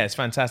movie. Yeah, it's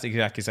fantastic.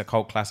 It's a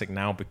cult classic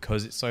now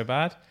because it's so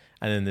bad.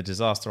 And then The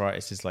Disaster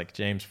Artist is like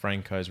James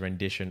Franco's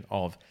rendition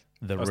of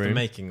The Room. It's the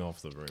making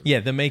of The Room. Yeah,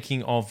 the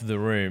making of The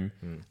Room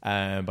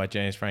by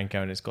James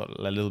Franco, and it's got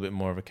a little bit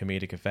more of a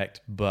comedic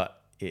effect,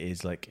 but it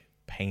is like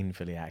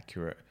painfully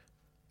accurate.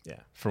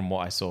 Yeah, from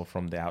what I saw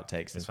from the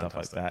outtakes and stuff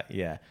fantastic. like that.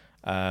 Yeah.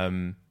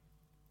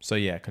 So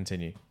yeah,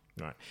 continue.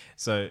 Right.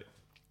 So,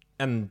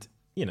 and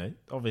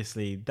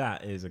obviously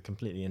that is a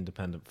completely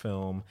independent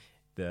film.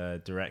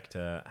 The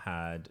director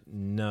had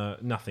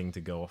nothing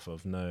to go off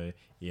of. No,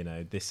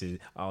 this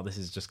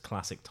is just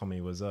classic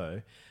Tommy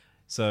Wiseau.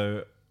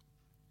 So,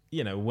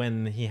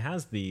 when he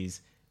has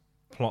these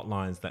plot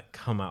lines that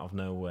come out of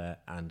nowhere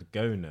and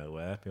go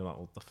nowhere. People are like,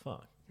 what the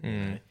fuck? You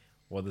know?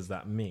 What does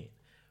that mean?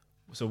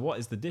 So what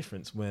is the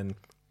difference when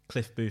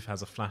Cliff Booth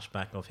has a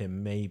flashback of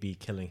him maybe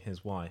killing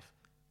his wife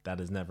that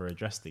is never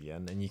addressed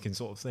again? And you can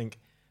sort of think,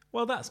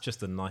 well, that's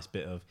just a nice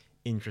bit of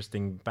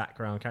interesting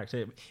background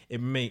character.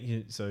 It leads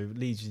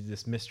you to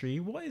this mystery.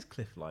 What is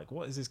Cliff like?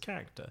 What is his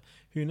character?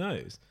 Who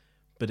knows?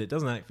 But it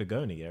doesn't actually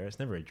go anywhere. It's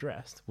never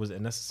addressed. Was it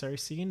a necessary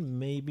scene?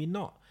 Maybe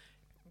not.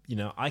 You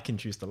know, I can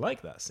choose to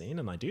like that scene,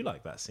 and I do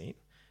like that scene,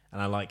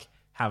 and I like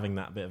having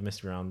that bit of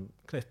mystery around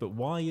Cliff. But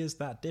why is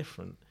that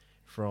different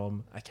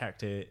from a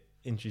character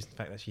introducing the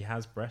fact that she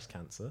has breast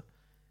cancer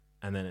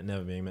and then it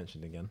never being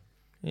mentioned again?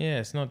 Yeah,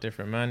 it's not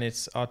different, man.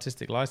 It's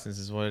artistic license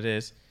is what it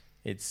is.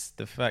 It's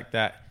the fact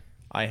that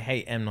I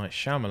hate M. Night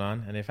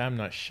Shyamalan, and if M.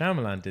 Night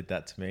Shyamalan did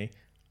that to me,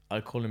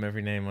 I'd call him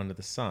every name under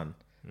the sun.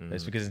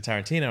 It's because in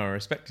Tarantino, I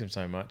respect him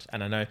so much,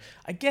 and I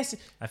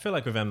feel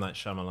like with M. Night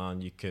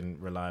Shyamalan, you can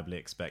reliably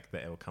expect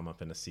that it will come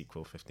up in a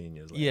sequel 15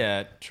 years later.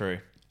 Yeah, true.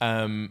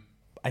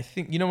 I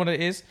think, you know what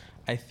it is?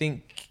 I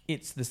think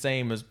it's the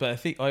same as,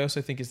 but I also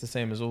think it's the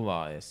same as all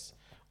artists.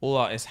 All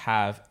artists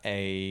have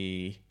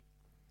a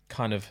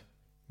kind of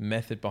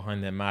method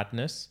behind their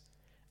madness,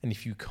 and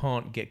if you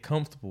can't get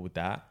comfortable with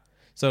that,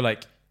 so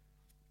like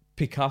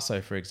Picasso,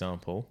 for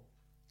example,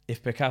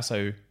 if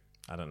Picasso,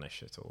 I don't know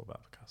shit all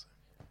about Picasso.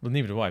 Well,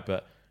 neither do I,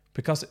 but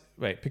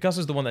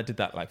Picasso's the one that did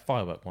that like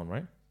firework one,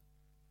 right?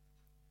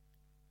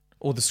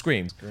 Or the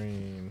Scream.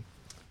 Scream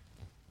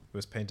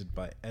was painted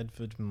by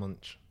Edvard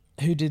Munch.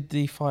 Who did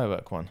the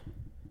firework one?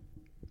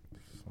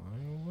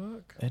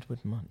 Firework?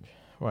 Edvard Munch.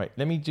 Right,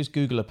 let me just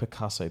Google a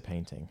Picasso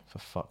painting, for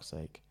fuck's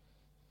sake.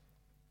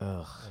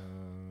 Ugh.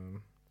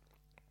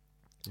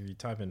 If you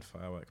type in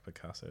firework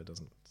Picasso, it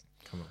doesn't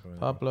come up with anything.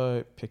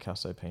 Pablo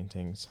Picasso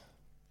paintings.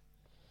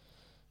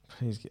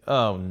 Please.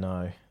 Oh,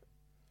 no.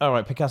 All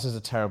right, Picasso's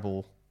a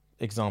terrible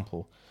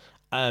example.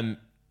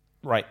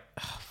 Right.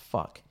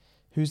 Fuck.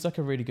 Who's like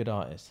a really good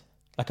artist?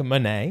 Like a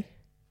Monet?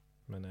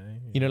 Monet.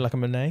 Yeah. You know, like a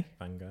Monet?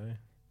 Van Gogh.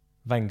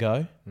 Van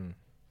Gogh?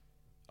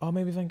 Oh,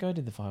 maybe Van Gogh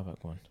did the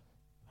firework one.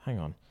 Hang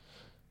on.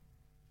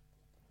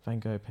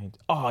 Van Gogh paint.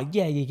 Oh,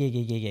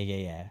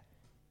 yeah.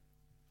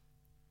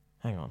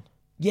 Hang on.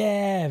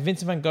 Yeah,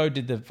 Vincent Van Gogh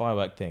did the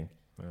firework thing.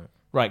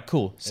 Right,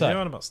 cool. So, are you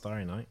on about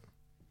Starry Night?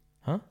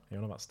 Huh? You're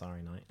on about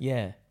Starry Night?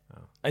 Yeah.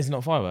 Oh. It's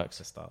not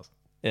fireworks. It's stars.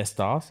 Yeah,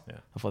 stars? Yeah.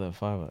 I thought they were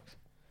fireworks.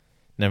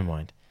 Never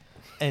mind.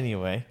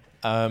 Anyway,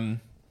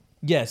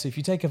 yeah, so if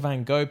you take a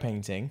Van Gogh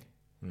painting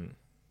and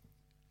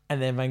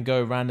then Van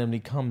Gogh randomly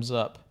comes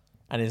up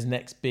and his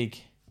next big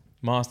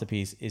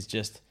masterpiece is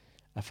just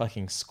a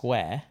fucking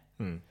square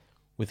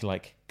with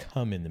like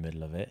cum in the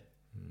middle of it,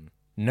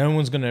 no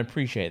one's going to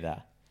appreciate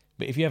that.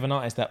 But if you have an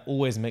artist that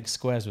always makes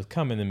squares with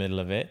cum in the middle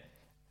of it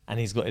and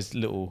he's got his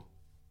little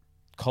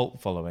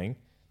cult following,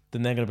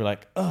 then they're going to be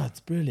like, oh,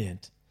 it's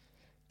brilliant.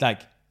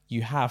 Like,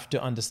 you have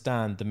to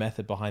understand the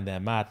method behind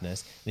their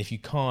madness. And if you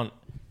can't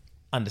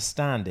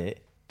understand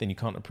it, then you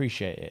can't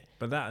appreciate it.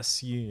 But that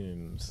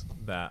assumes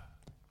that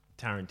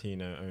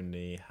Tarantino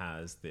only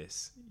has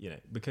this, you know,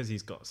 because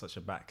he's got such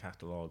a back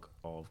catalogue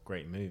of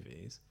great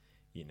movies,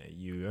 you know,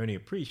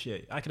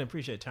 I can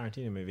appreciate a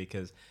Tarantino movie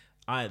because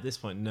I, at this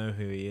point, know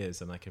who he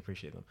is and I can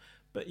appreciate them.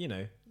 But, you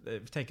know,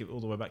 if you take it all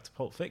the way back to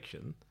Pulp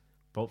Fiction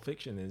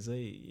is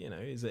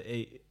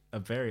a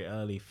very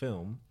early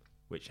film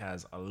which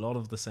has a lot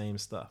of the same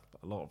stuff,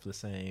 a lot of the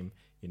same,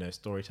 you know,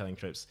 storytelling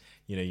tropes.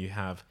 You know, you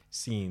have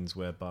scenes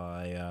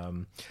whereby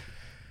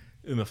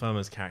Uma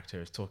Thurman's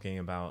character is talking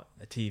about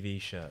a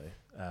TV show,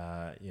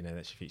 you know,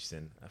 that she features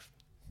in, a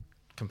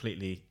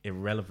completely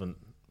irrelevant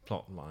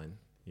plot line.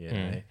 You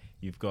know,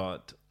 you've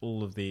got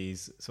all of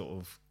these sort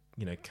of,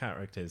 you know,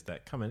 characters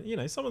that come in. You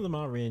know, some of them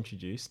are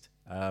reintroduced.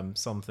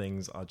 Some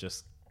things are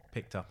just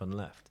picked up and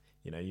left.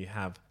 You know, you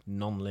have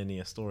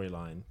non-linear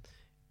storyline.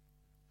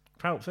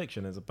 Pulp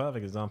Fiction is a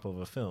perfect example of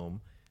a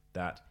film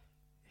that,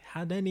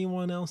 had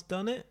anyone else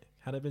done it,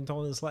 had it been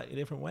told in a slightly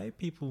different way,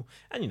 people,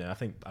 and you know, I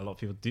think a lot of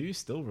people do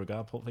still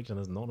regard Pulp Fiction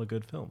as not a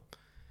good film,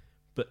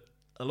 but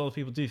a lot of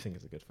people do think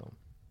it's a good film.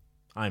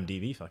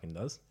 IMDb fucking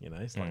does, you know,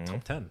 it's like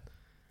top 10.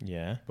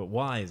 Yeah. But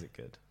why is it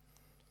good?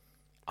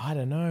 I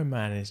don't know,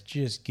 man. It's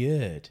just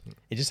good.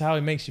 It's just how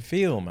it makes you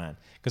feel, man.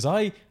 Because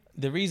I'll tell you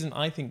the reason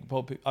why I think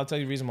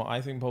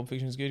Pulp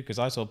Fiction is good, because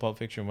I saw Pulp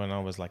Fiction when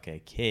I was like a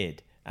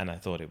kid and I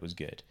thought it was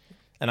good.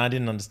 And I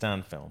didn't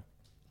understand film.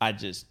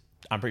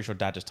 I'm pretty sure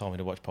Dad just told me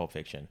to watch Pulp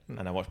Fiction.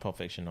 And I watched Pulp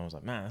Fiction and I was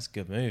like, man, that's a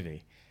good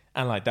movie.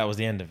 And like, that was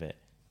the end of it.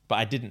 But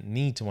I didn't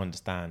need to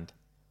understand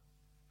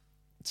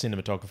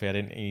cinematography. I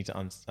didn't need to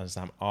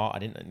understand art. I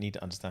didn't need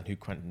to understand who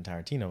Quentin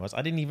Tarantino was.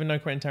 I didn't even know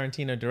Quentin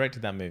Tarantino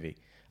directed that movie.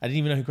 I didn't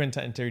even know who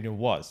Quentin Tarantino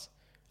was.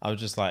 I was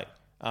just like,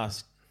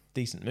 it's a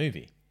decent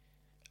movie.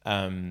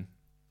 And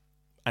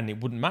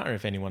it wouldn't matter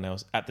if anyone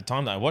else, at the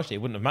time that I watched it,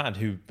 it wouldn't have mattered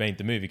who made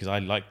the movie because I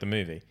liked the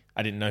movie.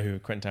 I didn't know who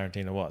Quentin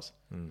Tarantino was.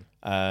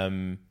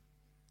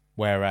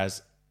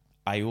 Whereas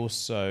I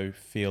also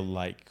feel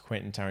like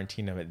Quentin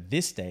Tarantino at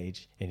this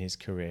stage in his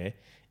career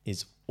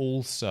is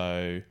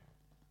also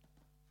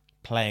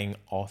playing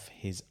off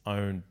his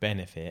own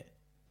benefit,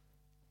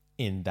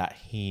 in that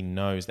he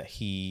knows that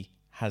he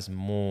has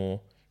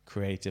more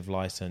creative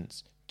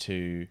license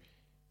to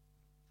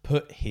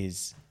put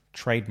his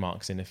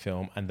trademarks in a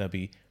film, and they'll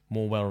be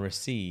more well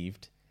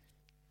received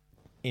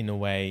in a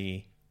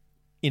way,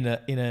 in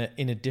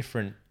a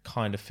different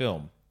kind of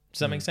film. Does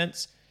that make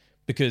sense?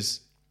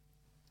 Because,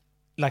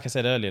 like I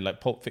said earlier,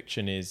 like Pulp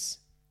Fiction is,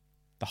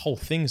 the whole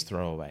thing's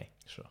throwaway.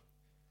 Sure.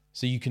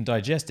 So you can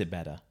digest it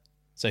better.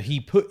 So he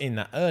put in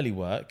that early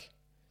work.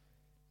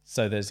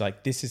 So there's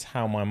like, this is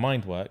how my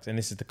mind works, and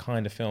this is the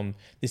kind of film,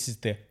 this is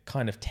the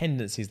kind of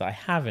tendencies that I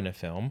have in a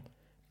film,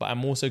 but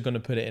I'm also going to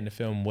put it in a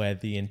film where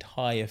the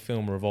entire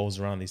film revolves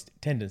around these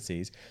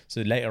tendencies.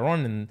 So later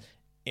on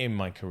in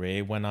my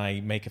career, when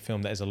I make a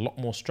film that is a lot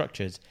more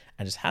structured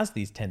and just has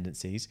these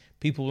tendencies,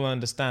 people will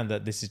understand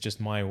that this is just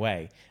my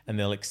way, and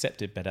they'll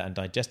accept it better and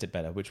digest it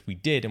better, which we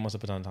did in Once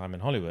Upon a Time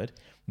in Hollywood.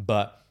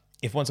 But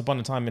if Once Upon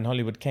a Time in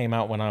Hollywood came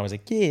out when I was a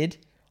kid,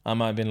 I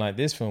might have been like,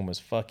 this film was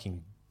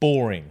fucking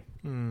boring.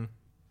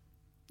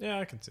 Yeah,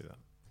 I can see that.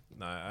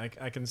 No,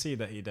 I can see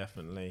that he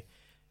definitely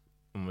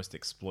almost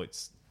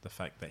exploits the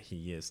fact that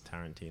he is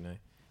Tarantino.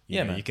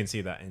 Yeah, man. You can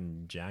see that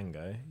in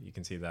Django. You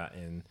can see that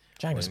in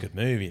Django's a good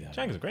movie, though.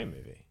 Django's a great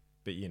movie.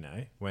 But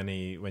when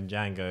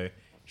Django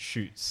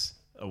shoots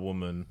a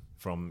woman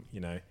from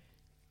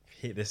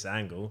hit this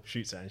angle,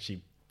 shoots her, and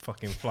she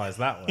fucking flies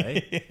that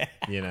way,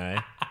 and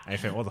you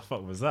think, what the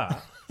fuck was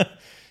that?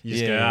 You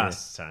just go,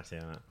 that's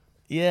Tarantino.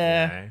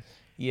 Yeah,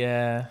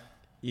 yeah.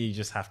 You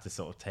just have to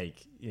sort of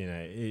take, he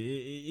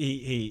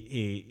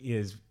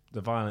is,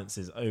 the violence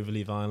is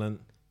overly violent,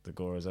 the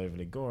gore is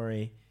overly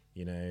gory,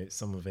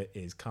 some of it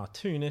is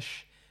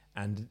cartoonish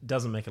and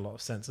doesn't make a lot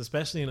of sense,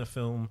 especially in a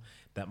film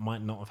that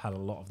might not have had a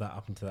lot of that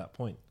up until that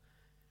point.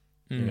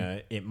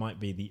 It might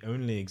be the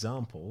only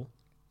example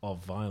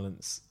of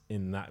violence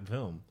in that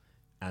film,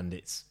 and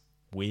it's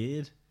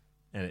weird,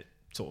 and it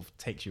sort of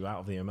takes you out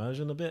of the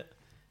immersion a bit,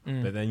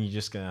 but then you're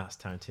just going to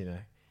ask Tarantino,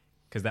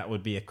 because that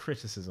would be a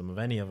criticism of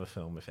any other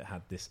film if it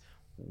had this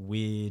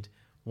weird,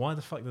 why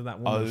the fuck did that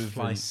woman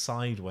fly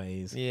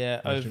sideways? Yeah,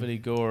 overly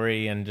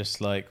gory and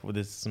just like, well,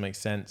 this doesn't make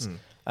sense.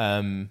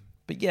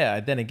 But yeah,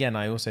 then again,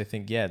 I also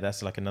think,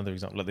 that's like another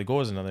example. Like the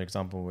gore is another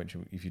example, which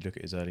if you look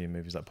at his earlier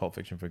movies, like Pulp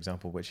Fiction, for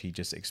example, which he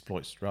just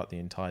exploits throughout the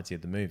entirety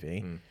of the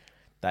movie,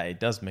 that it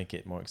does make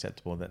it more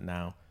acceptable that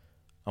now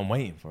I'm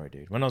waiting for it,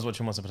 dude. When I was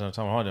watching Once Upon a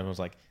Time in Hollywood, I was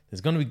like,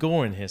 there's going to be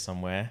gore in here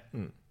somewhere.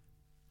 And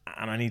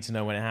I need to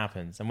know when it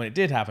happens. And when it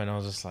did happen, I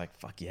was just like,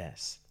 fuck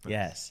yes.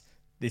 Yes.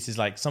 This is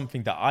like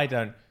something that I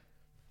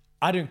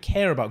don't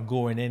care about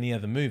gore in any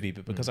other movie,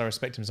 but because I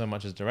respect him so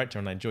much as a director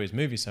and I enjoy his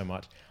movie so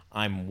much,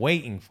 I'm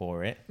waiting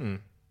for it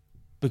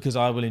because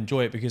I will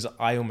enjoy it, because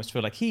I almost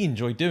feel like he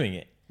enjoyed doing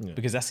it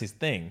because that's his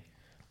thing.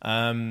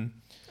 And,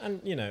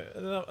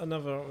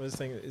 another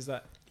thing is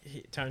that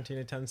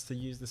Tarantino tends to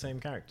use the same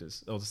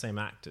characters or the same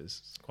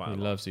actors quite a lot.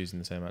 He loves using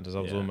the same actors.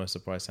 I was almost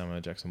surprised Samuel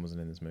L. Jackson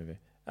wasn't in this movie.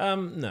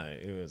 No,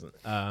 it wasn't.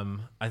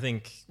 I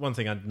think one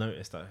thing I'd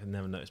noticed that I had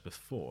never noticed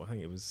before, I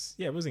think it was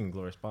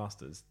Inglourious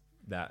Basterds,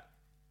 that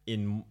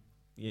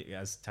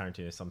as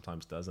Tarantino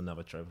sometimes does,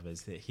 another trope of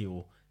his, that he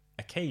will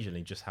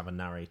occasionally just have a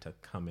narrator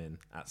come in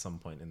at some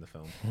point in the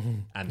film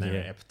and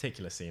narrate a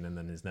particular scene, and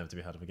then is never to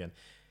be heard of again.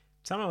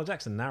 Samuel L.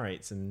 Jackson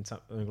narrates in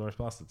Inglourious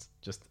Basterds,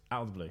 just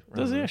out of the blue.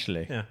 Does he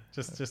actually? Yeah,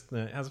 just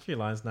has a few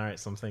lines,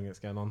 narrates something that's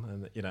going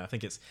on, and I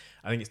think it's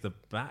the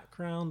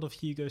background of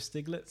Hugo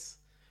Stiglitz.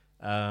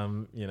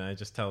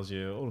 Just tells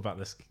you all about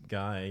this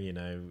guy,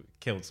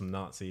 killed some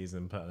Nazis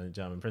and put in a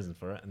German prison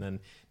for it, and then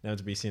never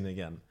to be seen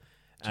again.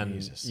 And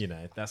Jesus.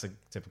 That's a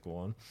typical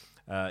one.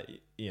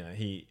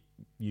 He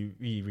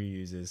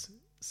reuses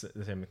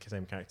the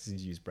same characters.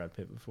 He's used Brad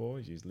Pitt before.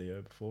 He's used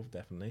Leo before,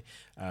 definitely.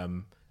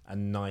 A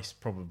nice,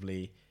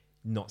 probably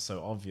not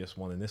so obvious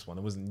one in this one.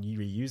 It wasn't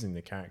reusing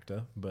the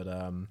character, but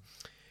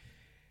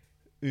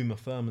Uma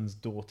Thurman's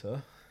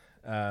daughter.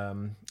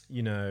 The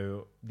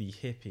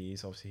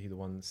hippies, obviously the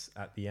ones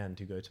at the end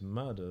who go to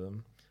murder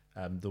them.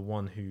 The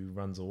one who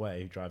runs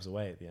away, who drives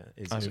away at the end,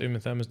 is Uma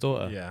Thurman's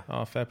daughter. Yeah.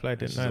 Oh, fair play.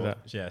 Didn't know that.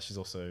 Yeah, she's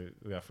also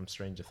from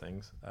Stranger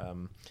Things.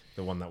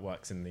 The one that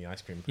works in the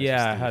ice cream place.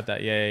 Yeah, I heard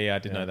that. Yeah. I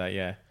did know that.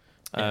 Yeah.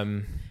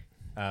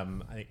 I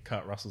think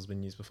Kurt Russell's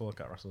been used before.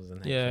 Kurt Russell's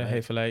in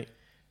Hateful Eight.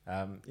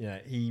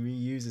 He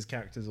reuses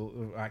characters or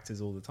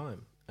actors all the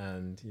time,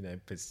 and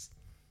because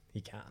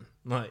he can.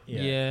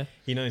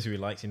 He knows who he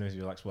likes. He knows who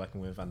he likes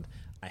working with, and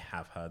I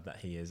have heard that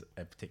he is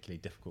a particularly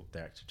difficult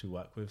director to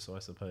work with. So I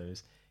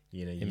suppose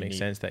it makes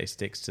sense that he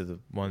sticks to the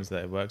ones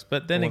that it works.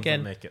 But then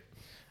again, make it.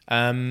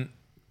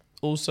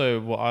 Also,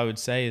 what I would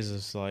say is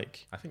just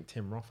like, I think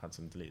Tim Roth had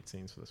some deleted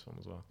scenes for this film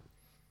as well.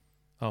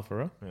 Oh, for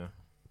real?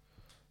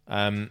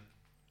 Yeah.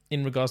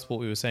 In regards to what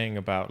we were saying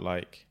about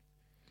like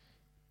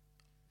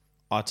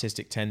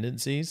artistic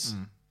tendencies,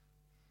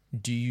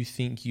 do you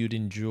think you'd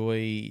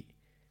enjoy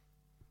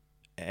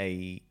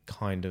a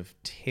kind of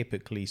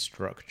typically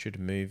structured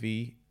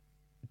movie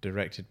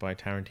directed by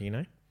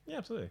Tarantino? Yeah,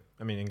 absolutely.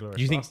 I mean,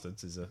 Inglourious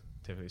Basterds is a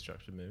typically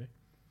structured movie.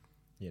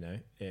 You know,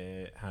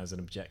 it has an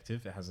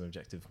objective. It has an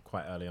objective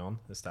quite early on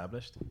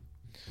established.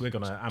 We're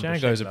gonna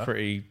ambush Django's Hitler. a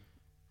pretty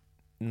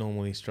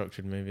normally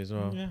structured movie as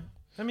well. Yeah,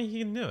 I mean, he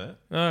can do it.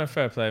 Oh,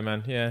 fair play,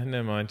 man. Yeah,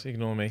 never mind.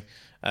 Ignore me.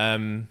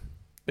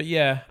 But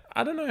yeah,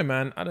 I don't know,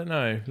 man. I don't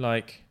know.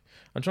 Like,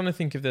 I'm trying to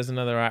think if there's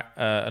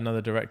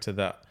another director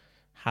that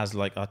has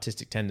like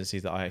artistic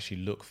tendencies that I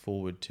actually look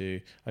forward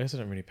to. I guess I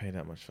don't really pay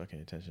that much fucking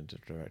attention to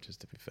directors,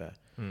 to be fair.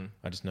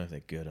 I just know if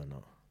they're good or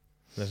not.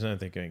 I just know if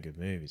they're doing good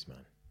movies, man.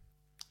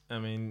 I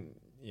mean,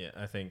 yeah,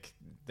 I think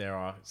there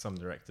are some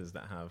directors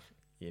that have,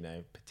 you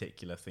know,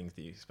 particular things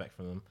that you expect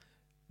from them.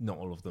 Not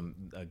all of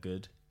them are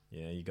good.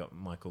 You know, you got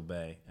Michael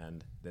Bay,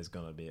 and there's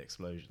gonna be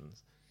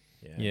explosions.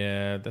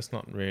 Yeah, that's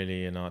not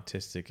really an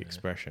artistic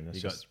expression. It's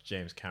You just got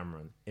James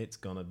Cameron. It's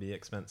gonna be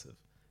expensive.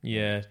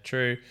 yeah,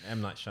 true. M.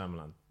 Night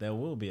Shyamalan. There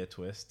will be a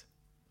twist,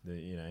 that,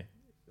 you know,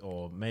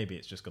 or maybe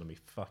it's just gonna be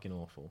fucking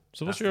awful.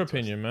 So, what's That's your the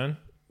twist. opinion, man?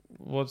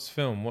 What's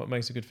film? What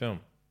makes a good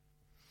film?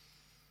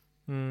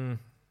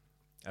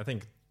 I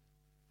think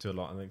to a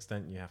lot of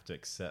extent you have to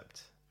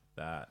accept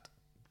that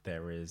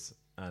there is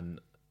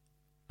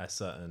a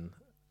certain,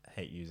 I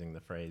hate using the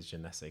phrase je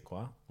ne sais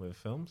quoi with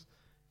films,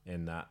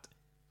 in that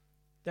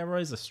there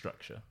is a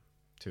structure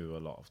to a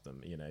lot of them.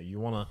 You know, you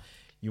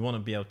wanna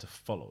be able to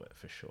follow it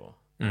for sure.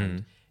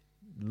 And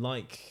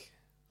like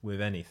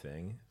with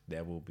anything,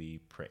 there will be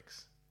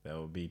pricks. There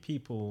will be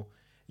people.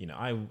 You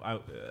know,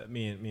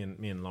 me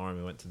and Lauren,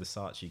 we went to the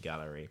Saatchi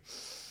Gallery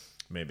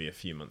maybe a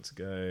few months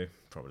ago,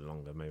 probably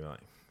longer, maybe like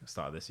the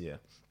start of this year.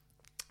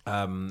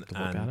 The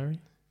what gallery?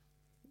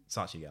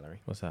 Saatchi Gallery.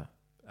 What's that?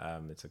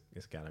 It's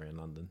a gallery in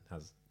London.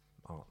 Has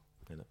art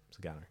in it. It's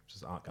a gallery,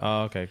 just an art gallery.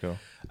 Oh, okay, cool.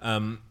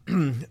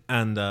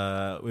 And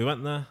we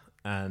went there,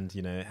 and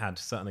you know, it had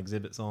certain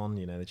exhibits on.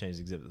 You know, they change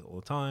the exhibits all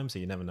the time, so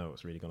you never know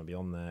what's really going to be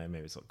on there.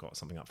 Maybe it's got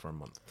something up for a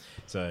month.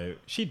 So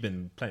she'd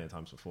been plenty of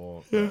times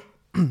before. Yeah.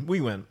 We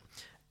went,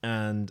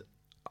 and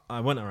I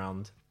went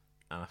around,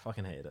 and I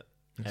fucking hated it.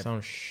 It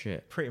sounds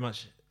shit. Pretty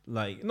much,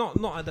 like not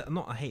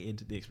I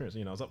hated the experience.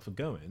 You know, I was up for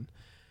going,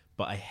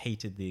 but I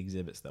hated the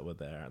exhibits that were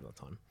there at the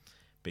time,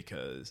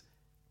 because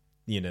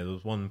you know, there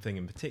was one thing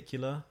in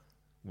particular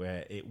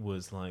where it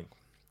was like,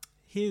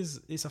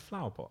 it's a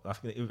flower pot. I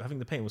think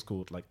the painting was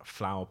called like a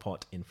flower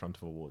pot in front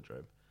of a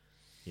wardrobe,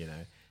 you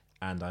know.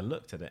 And I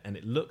looked at it, and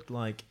it looked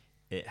like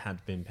it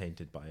had been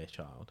painted by a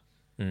child.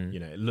 You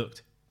know,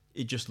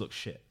 it just looked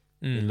shit.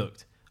 It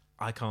looked,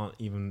 I can't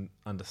even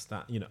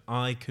understand. You know,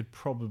 I could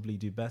probably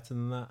do better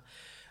than that.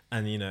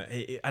 And you know,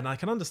 and I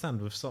can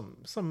understand with some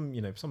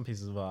you know, some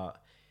pieces of art,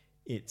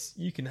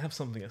 you can have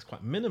something that's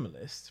quite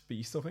minimalist, but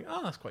you still think,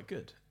 oh, that's quite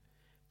good.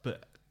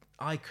 But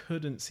I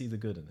couldn't see the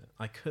good in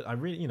it. I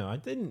really, you know, I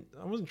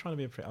wasn't trying to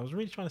be a prick. I was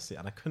really trying to see it,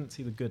 and I couldn't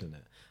see the good in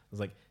it. I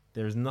was like,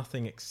 there is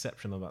nothing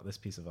exceptional about this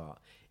piece of art.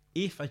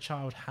 If a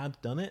child had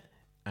done it,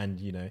 and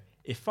you know,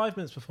 if 5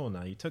 minutes before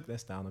now you took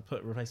this down and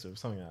replaced it with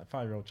something that a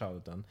 5-year-old child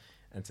had done,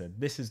 and said,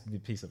 this is the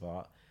piece of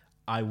art,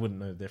 I wouldn't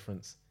know the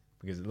difference,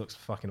 because it looks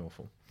fucking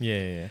awful.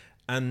 Yeah.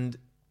 And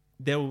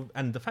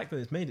the fact that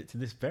it's made it to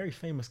this very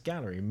famous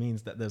gallery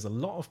means that there's a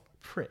lot of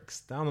pricks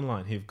down the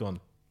line who've gone,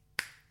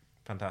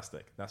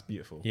 fantastic, that's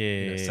beautiful. Yeah,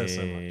 you know, it says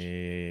so much. Yeah,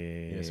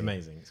 You know, it's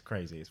amazing, it's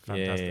crazy, it's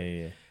fantastic.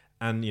 Yeah.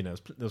 And you know,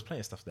 there was plenty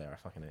of stuff there I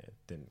fucking hated,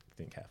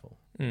 didn't care for.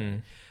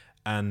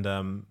 And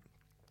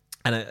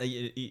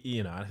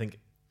you know, I think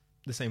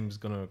the same is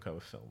going to occur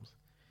with films.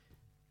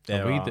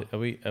 Are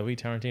we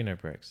Tarantino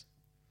pricks?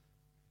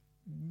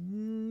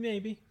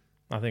 Maybe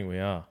I think we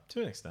are.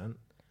 to an extent,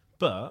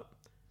 but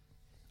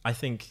I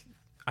think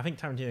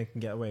Tarantino can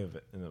get away with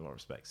it in a lot of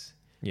respects.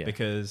 Yeah.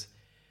 Because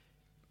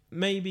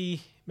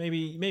maybe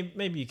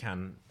you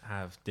can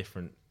have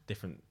different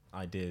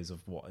ideas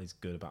of what is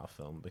good about a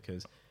film,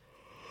 because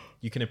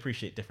you can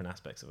appreciate different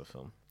aspects of a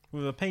film.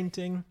 With a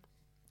painting,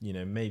 you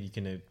know, maybe you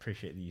can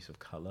appreciate the use of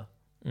color.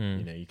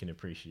 You know, you can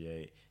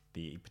appreciate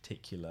the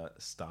particular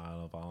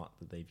style of art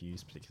that they've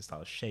used, particular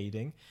style of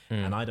shading.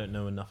 And I don't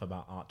know enough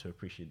about art to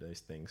appreciate those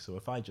things. So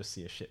if I just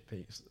see a shit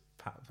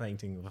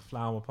painting of a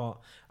flower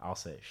pot, I'll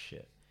say it's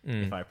shit.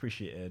 If I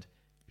appreciated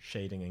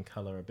shading and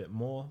color a bit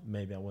more,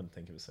 maybe I wouldn't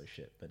think it was so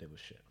shit, but it was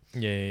shit.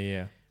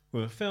 Yeah.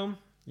 With a film,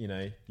 you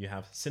know, you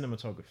have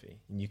cinematography,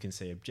 and you can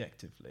say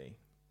objectively,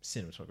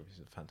 cinematography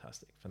is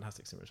fantastic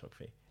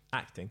cinematography.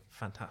 Acting,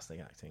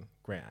 fantastic acting,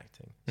 great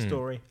acting.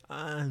 Story,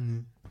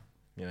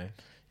 you know.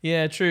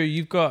 Yeah, true.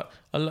 You've got,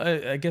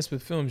 I guess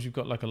with films, you've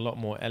got like a lot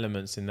more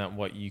elements in that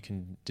what you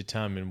can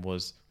determine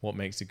was what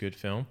makes a good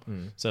film.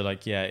 So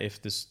like, yeah,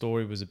 if the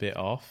story was a bit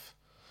off,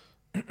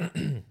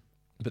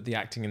 but the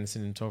acting and the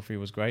cinematography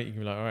was great, you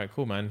can be like, all right,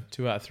 cool, man.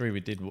 2 out of 3, we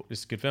did. This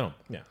is a good film.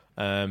 Yeah.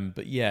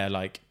 But yeah,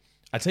 like,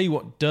 I tell you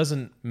what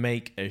doesn't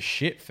make a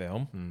shit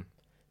film,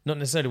 not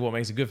necessarily what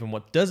makes a good film,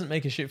 what doesn't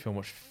make a shit film,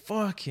 which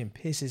fucking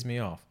pisses me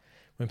off,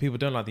 when people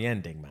don't like the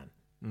ending, man.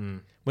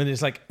 When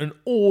it's like an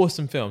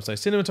awesome film. So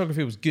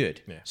cinematography was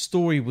good. Yeah.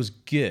 Story was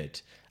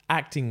good.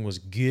 Acting was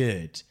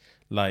good.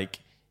 Like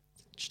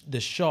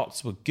the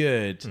shots were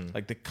good.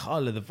 Like the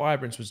color, the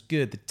vibrance was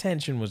good. The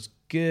tension was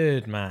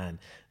good, man.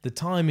 The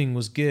timing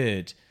was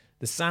good.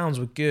 the sounds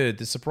were good,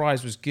 the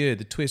surprise was good,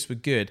 the twists were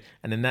good,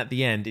 and then at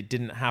the end, it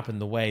didn't happen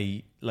the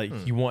way like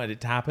you wanted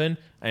it to happen,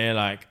 and you're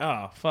like,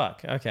 oh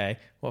fuck, okay,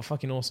 what a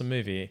fucking awesome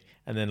movie,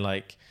 and then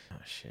like,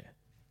 oh shit,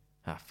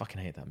 I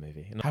fucking hate that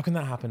movie. And how can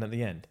that happen at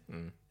the end?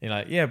 You're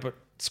like, yeah, but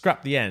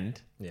scrap the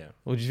end. Yeah.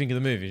 What do you think of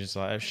the movie? Just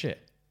like, oh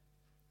shit.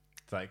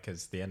 It's like,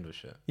 because the end was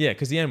shit. Yeah,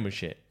 because the end was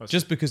shit.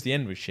 Just because the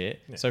end was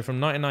shit. Yeah. So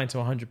from 99 to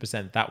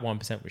 100%, that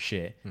 1% was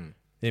shit.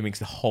 It makes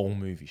the whole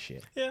movie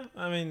shit. Yeah,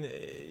 I mean,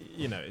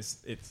 you know,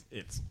 it's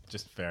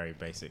just very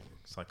basic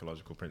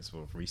psychological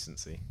principle of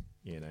recency.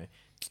 You know,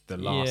 the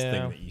last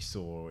thing that you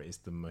saw is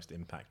the most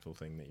impactful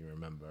thing that you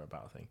remember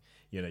about a thing.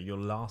 You know, your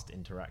last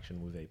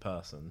interaction with a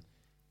person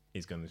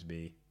is going to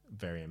be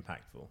very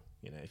impactful.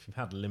 You know, if you've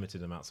had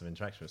limited amounts of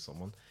interaction with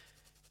someone,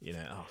 you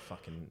know, oh,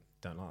 fucking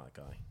don't like that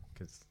guy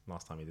because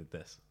last time he did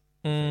this.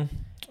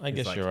 I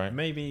guess like, you're right.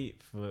 Maybe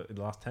for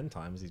the last 10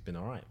 times he's been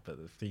all right, but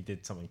if he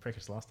did something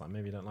prickish last time,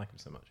 maybe you don't like him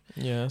so much.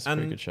 Yeah, that's a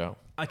pretty good shout.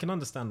 I can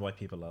understand why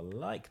people are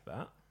like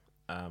that.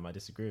 I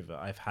disagree with it.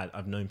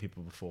 I've known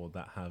people before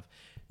that have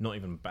not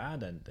even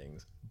bad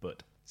endings,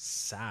 but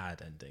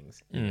sad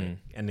endings. You know,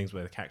 endings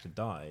where the character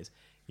dies.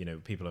 You know,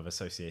 people have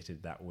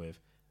associated that with,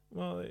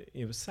 well,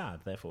 it was sad,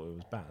 therefore it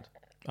was bad.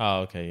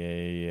 Oh,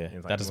 okay, yeah.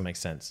 Like, That doesn't make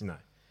sense. No,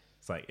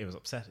 it's like it was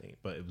upsetting,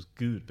 but it was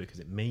good because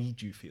it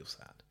made you feel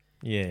sad.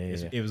 Yeah.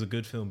 It was a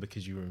good film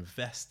because you were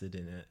invested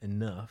in it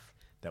enough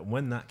that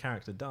when that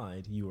character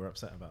died, you were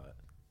upset about it.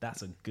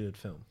 That's a good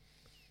film.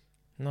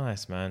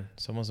 Nice, man.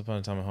 So Once Upon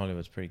a Time in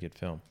Hollywood's a pretty good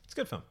film. It's a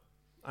good film.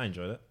 I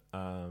enjoyed it.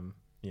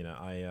 You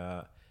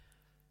know,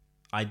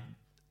 I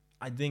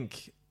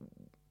think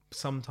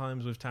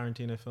sometimes with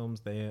Tarantino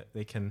films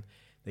they can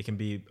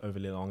be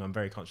overly long. I'm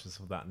very conscious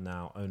of that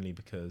now, only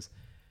because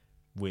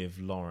with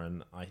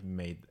Lauren I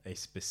made a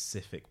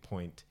specific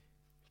point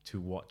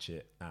to watch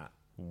it at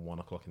 1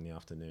 o'clock in the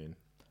afternoon.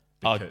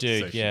 Oh,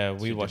 dude,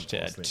 we watched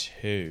it at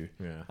 2.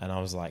 Yeah. And I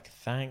was like,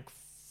 thank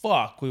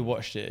fuck we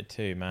watched it at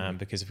 2, man.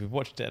 Because if we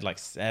watched it at like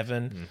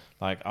 7,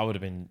 like I would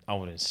have been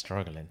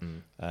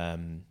struggling.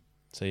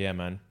 So yeah,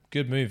 man,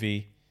 good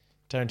movie.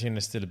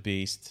 Tarantino's still a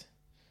beast.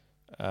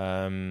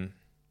 Acting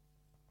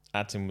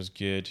was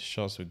good.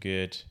 Shots were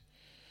good.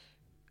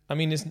 I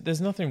mean,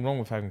 there's nothing wrong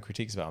with having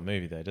critiques about a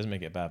movie, though. It doesn't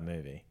make it a bad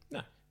movie.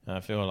 No. And I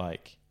feel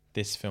like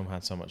this film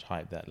had so much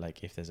hype that,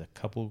 like, if there's a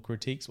couple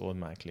critiques,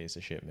 automatically it's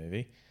a shit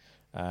movie.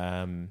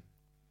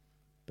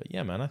 But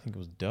yeah, man, I think it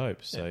was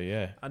dope. So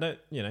yeah. I don't,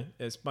 you know,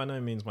 it's by no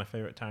means my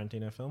favorite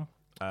Tarantino film.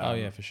 Oh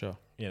yeah, for sure.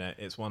 You know,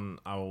 it's one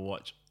I will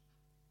watch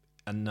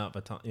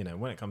another time. You know,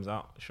 when it comes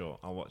out, sure,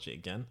 I'll watch it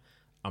again.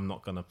 I'm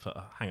not gonna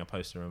hang a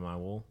poster on my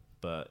wall,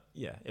 but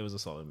yeah, it was a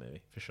solid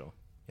movie for sure.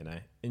 You know,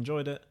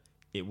 enjoyed it.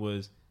 It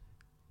was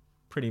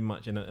pretty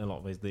much in a lot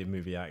of ways the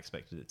movie I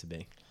expected it to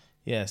be.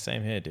 Yeah,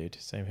 same here, dude.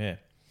 Same here.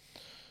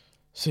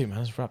 Sweet, man.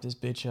 Let's wrap this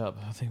bitch up.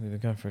 I think we've been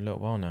going for a little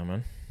while now,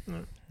 man.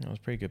 That was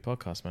a pretty good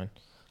podcast, man.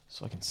 It's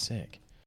fucking sick.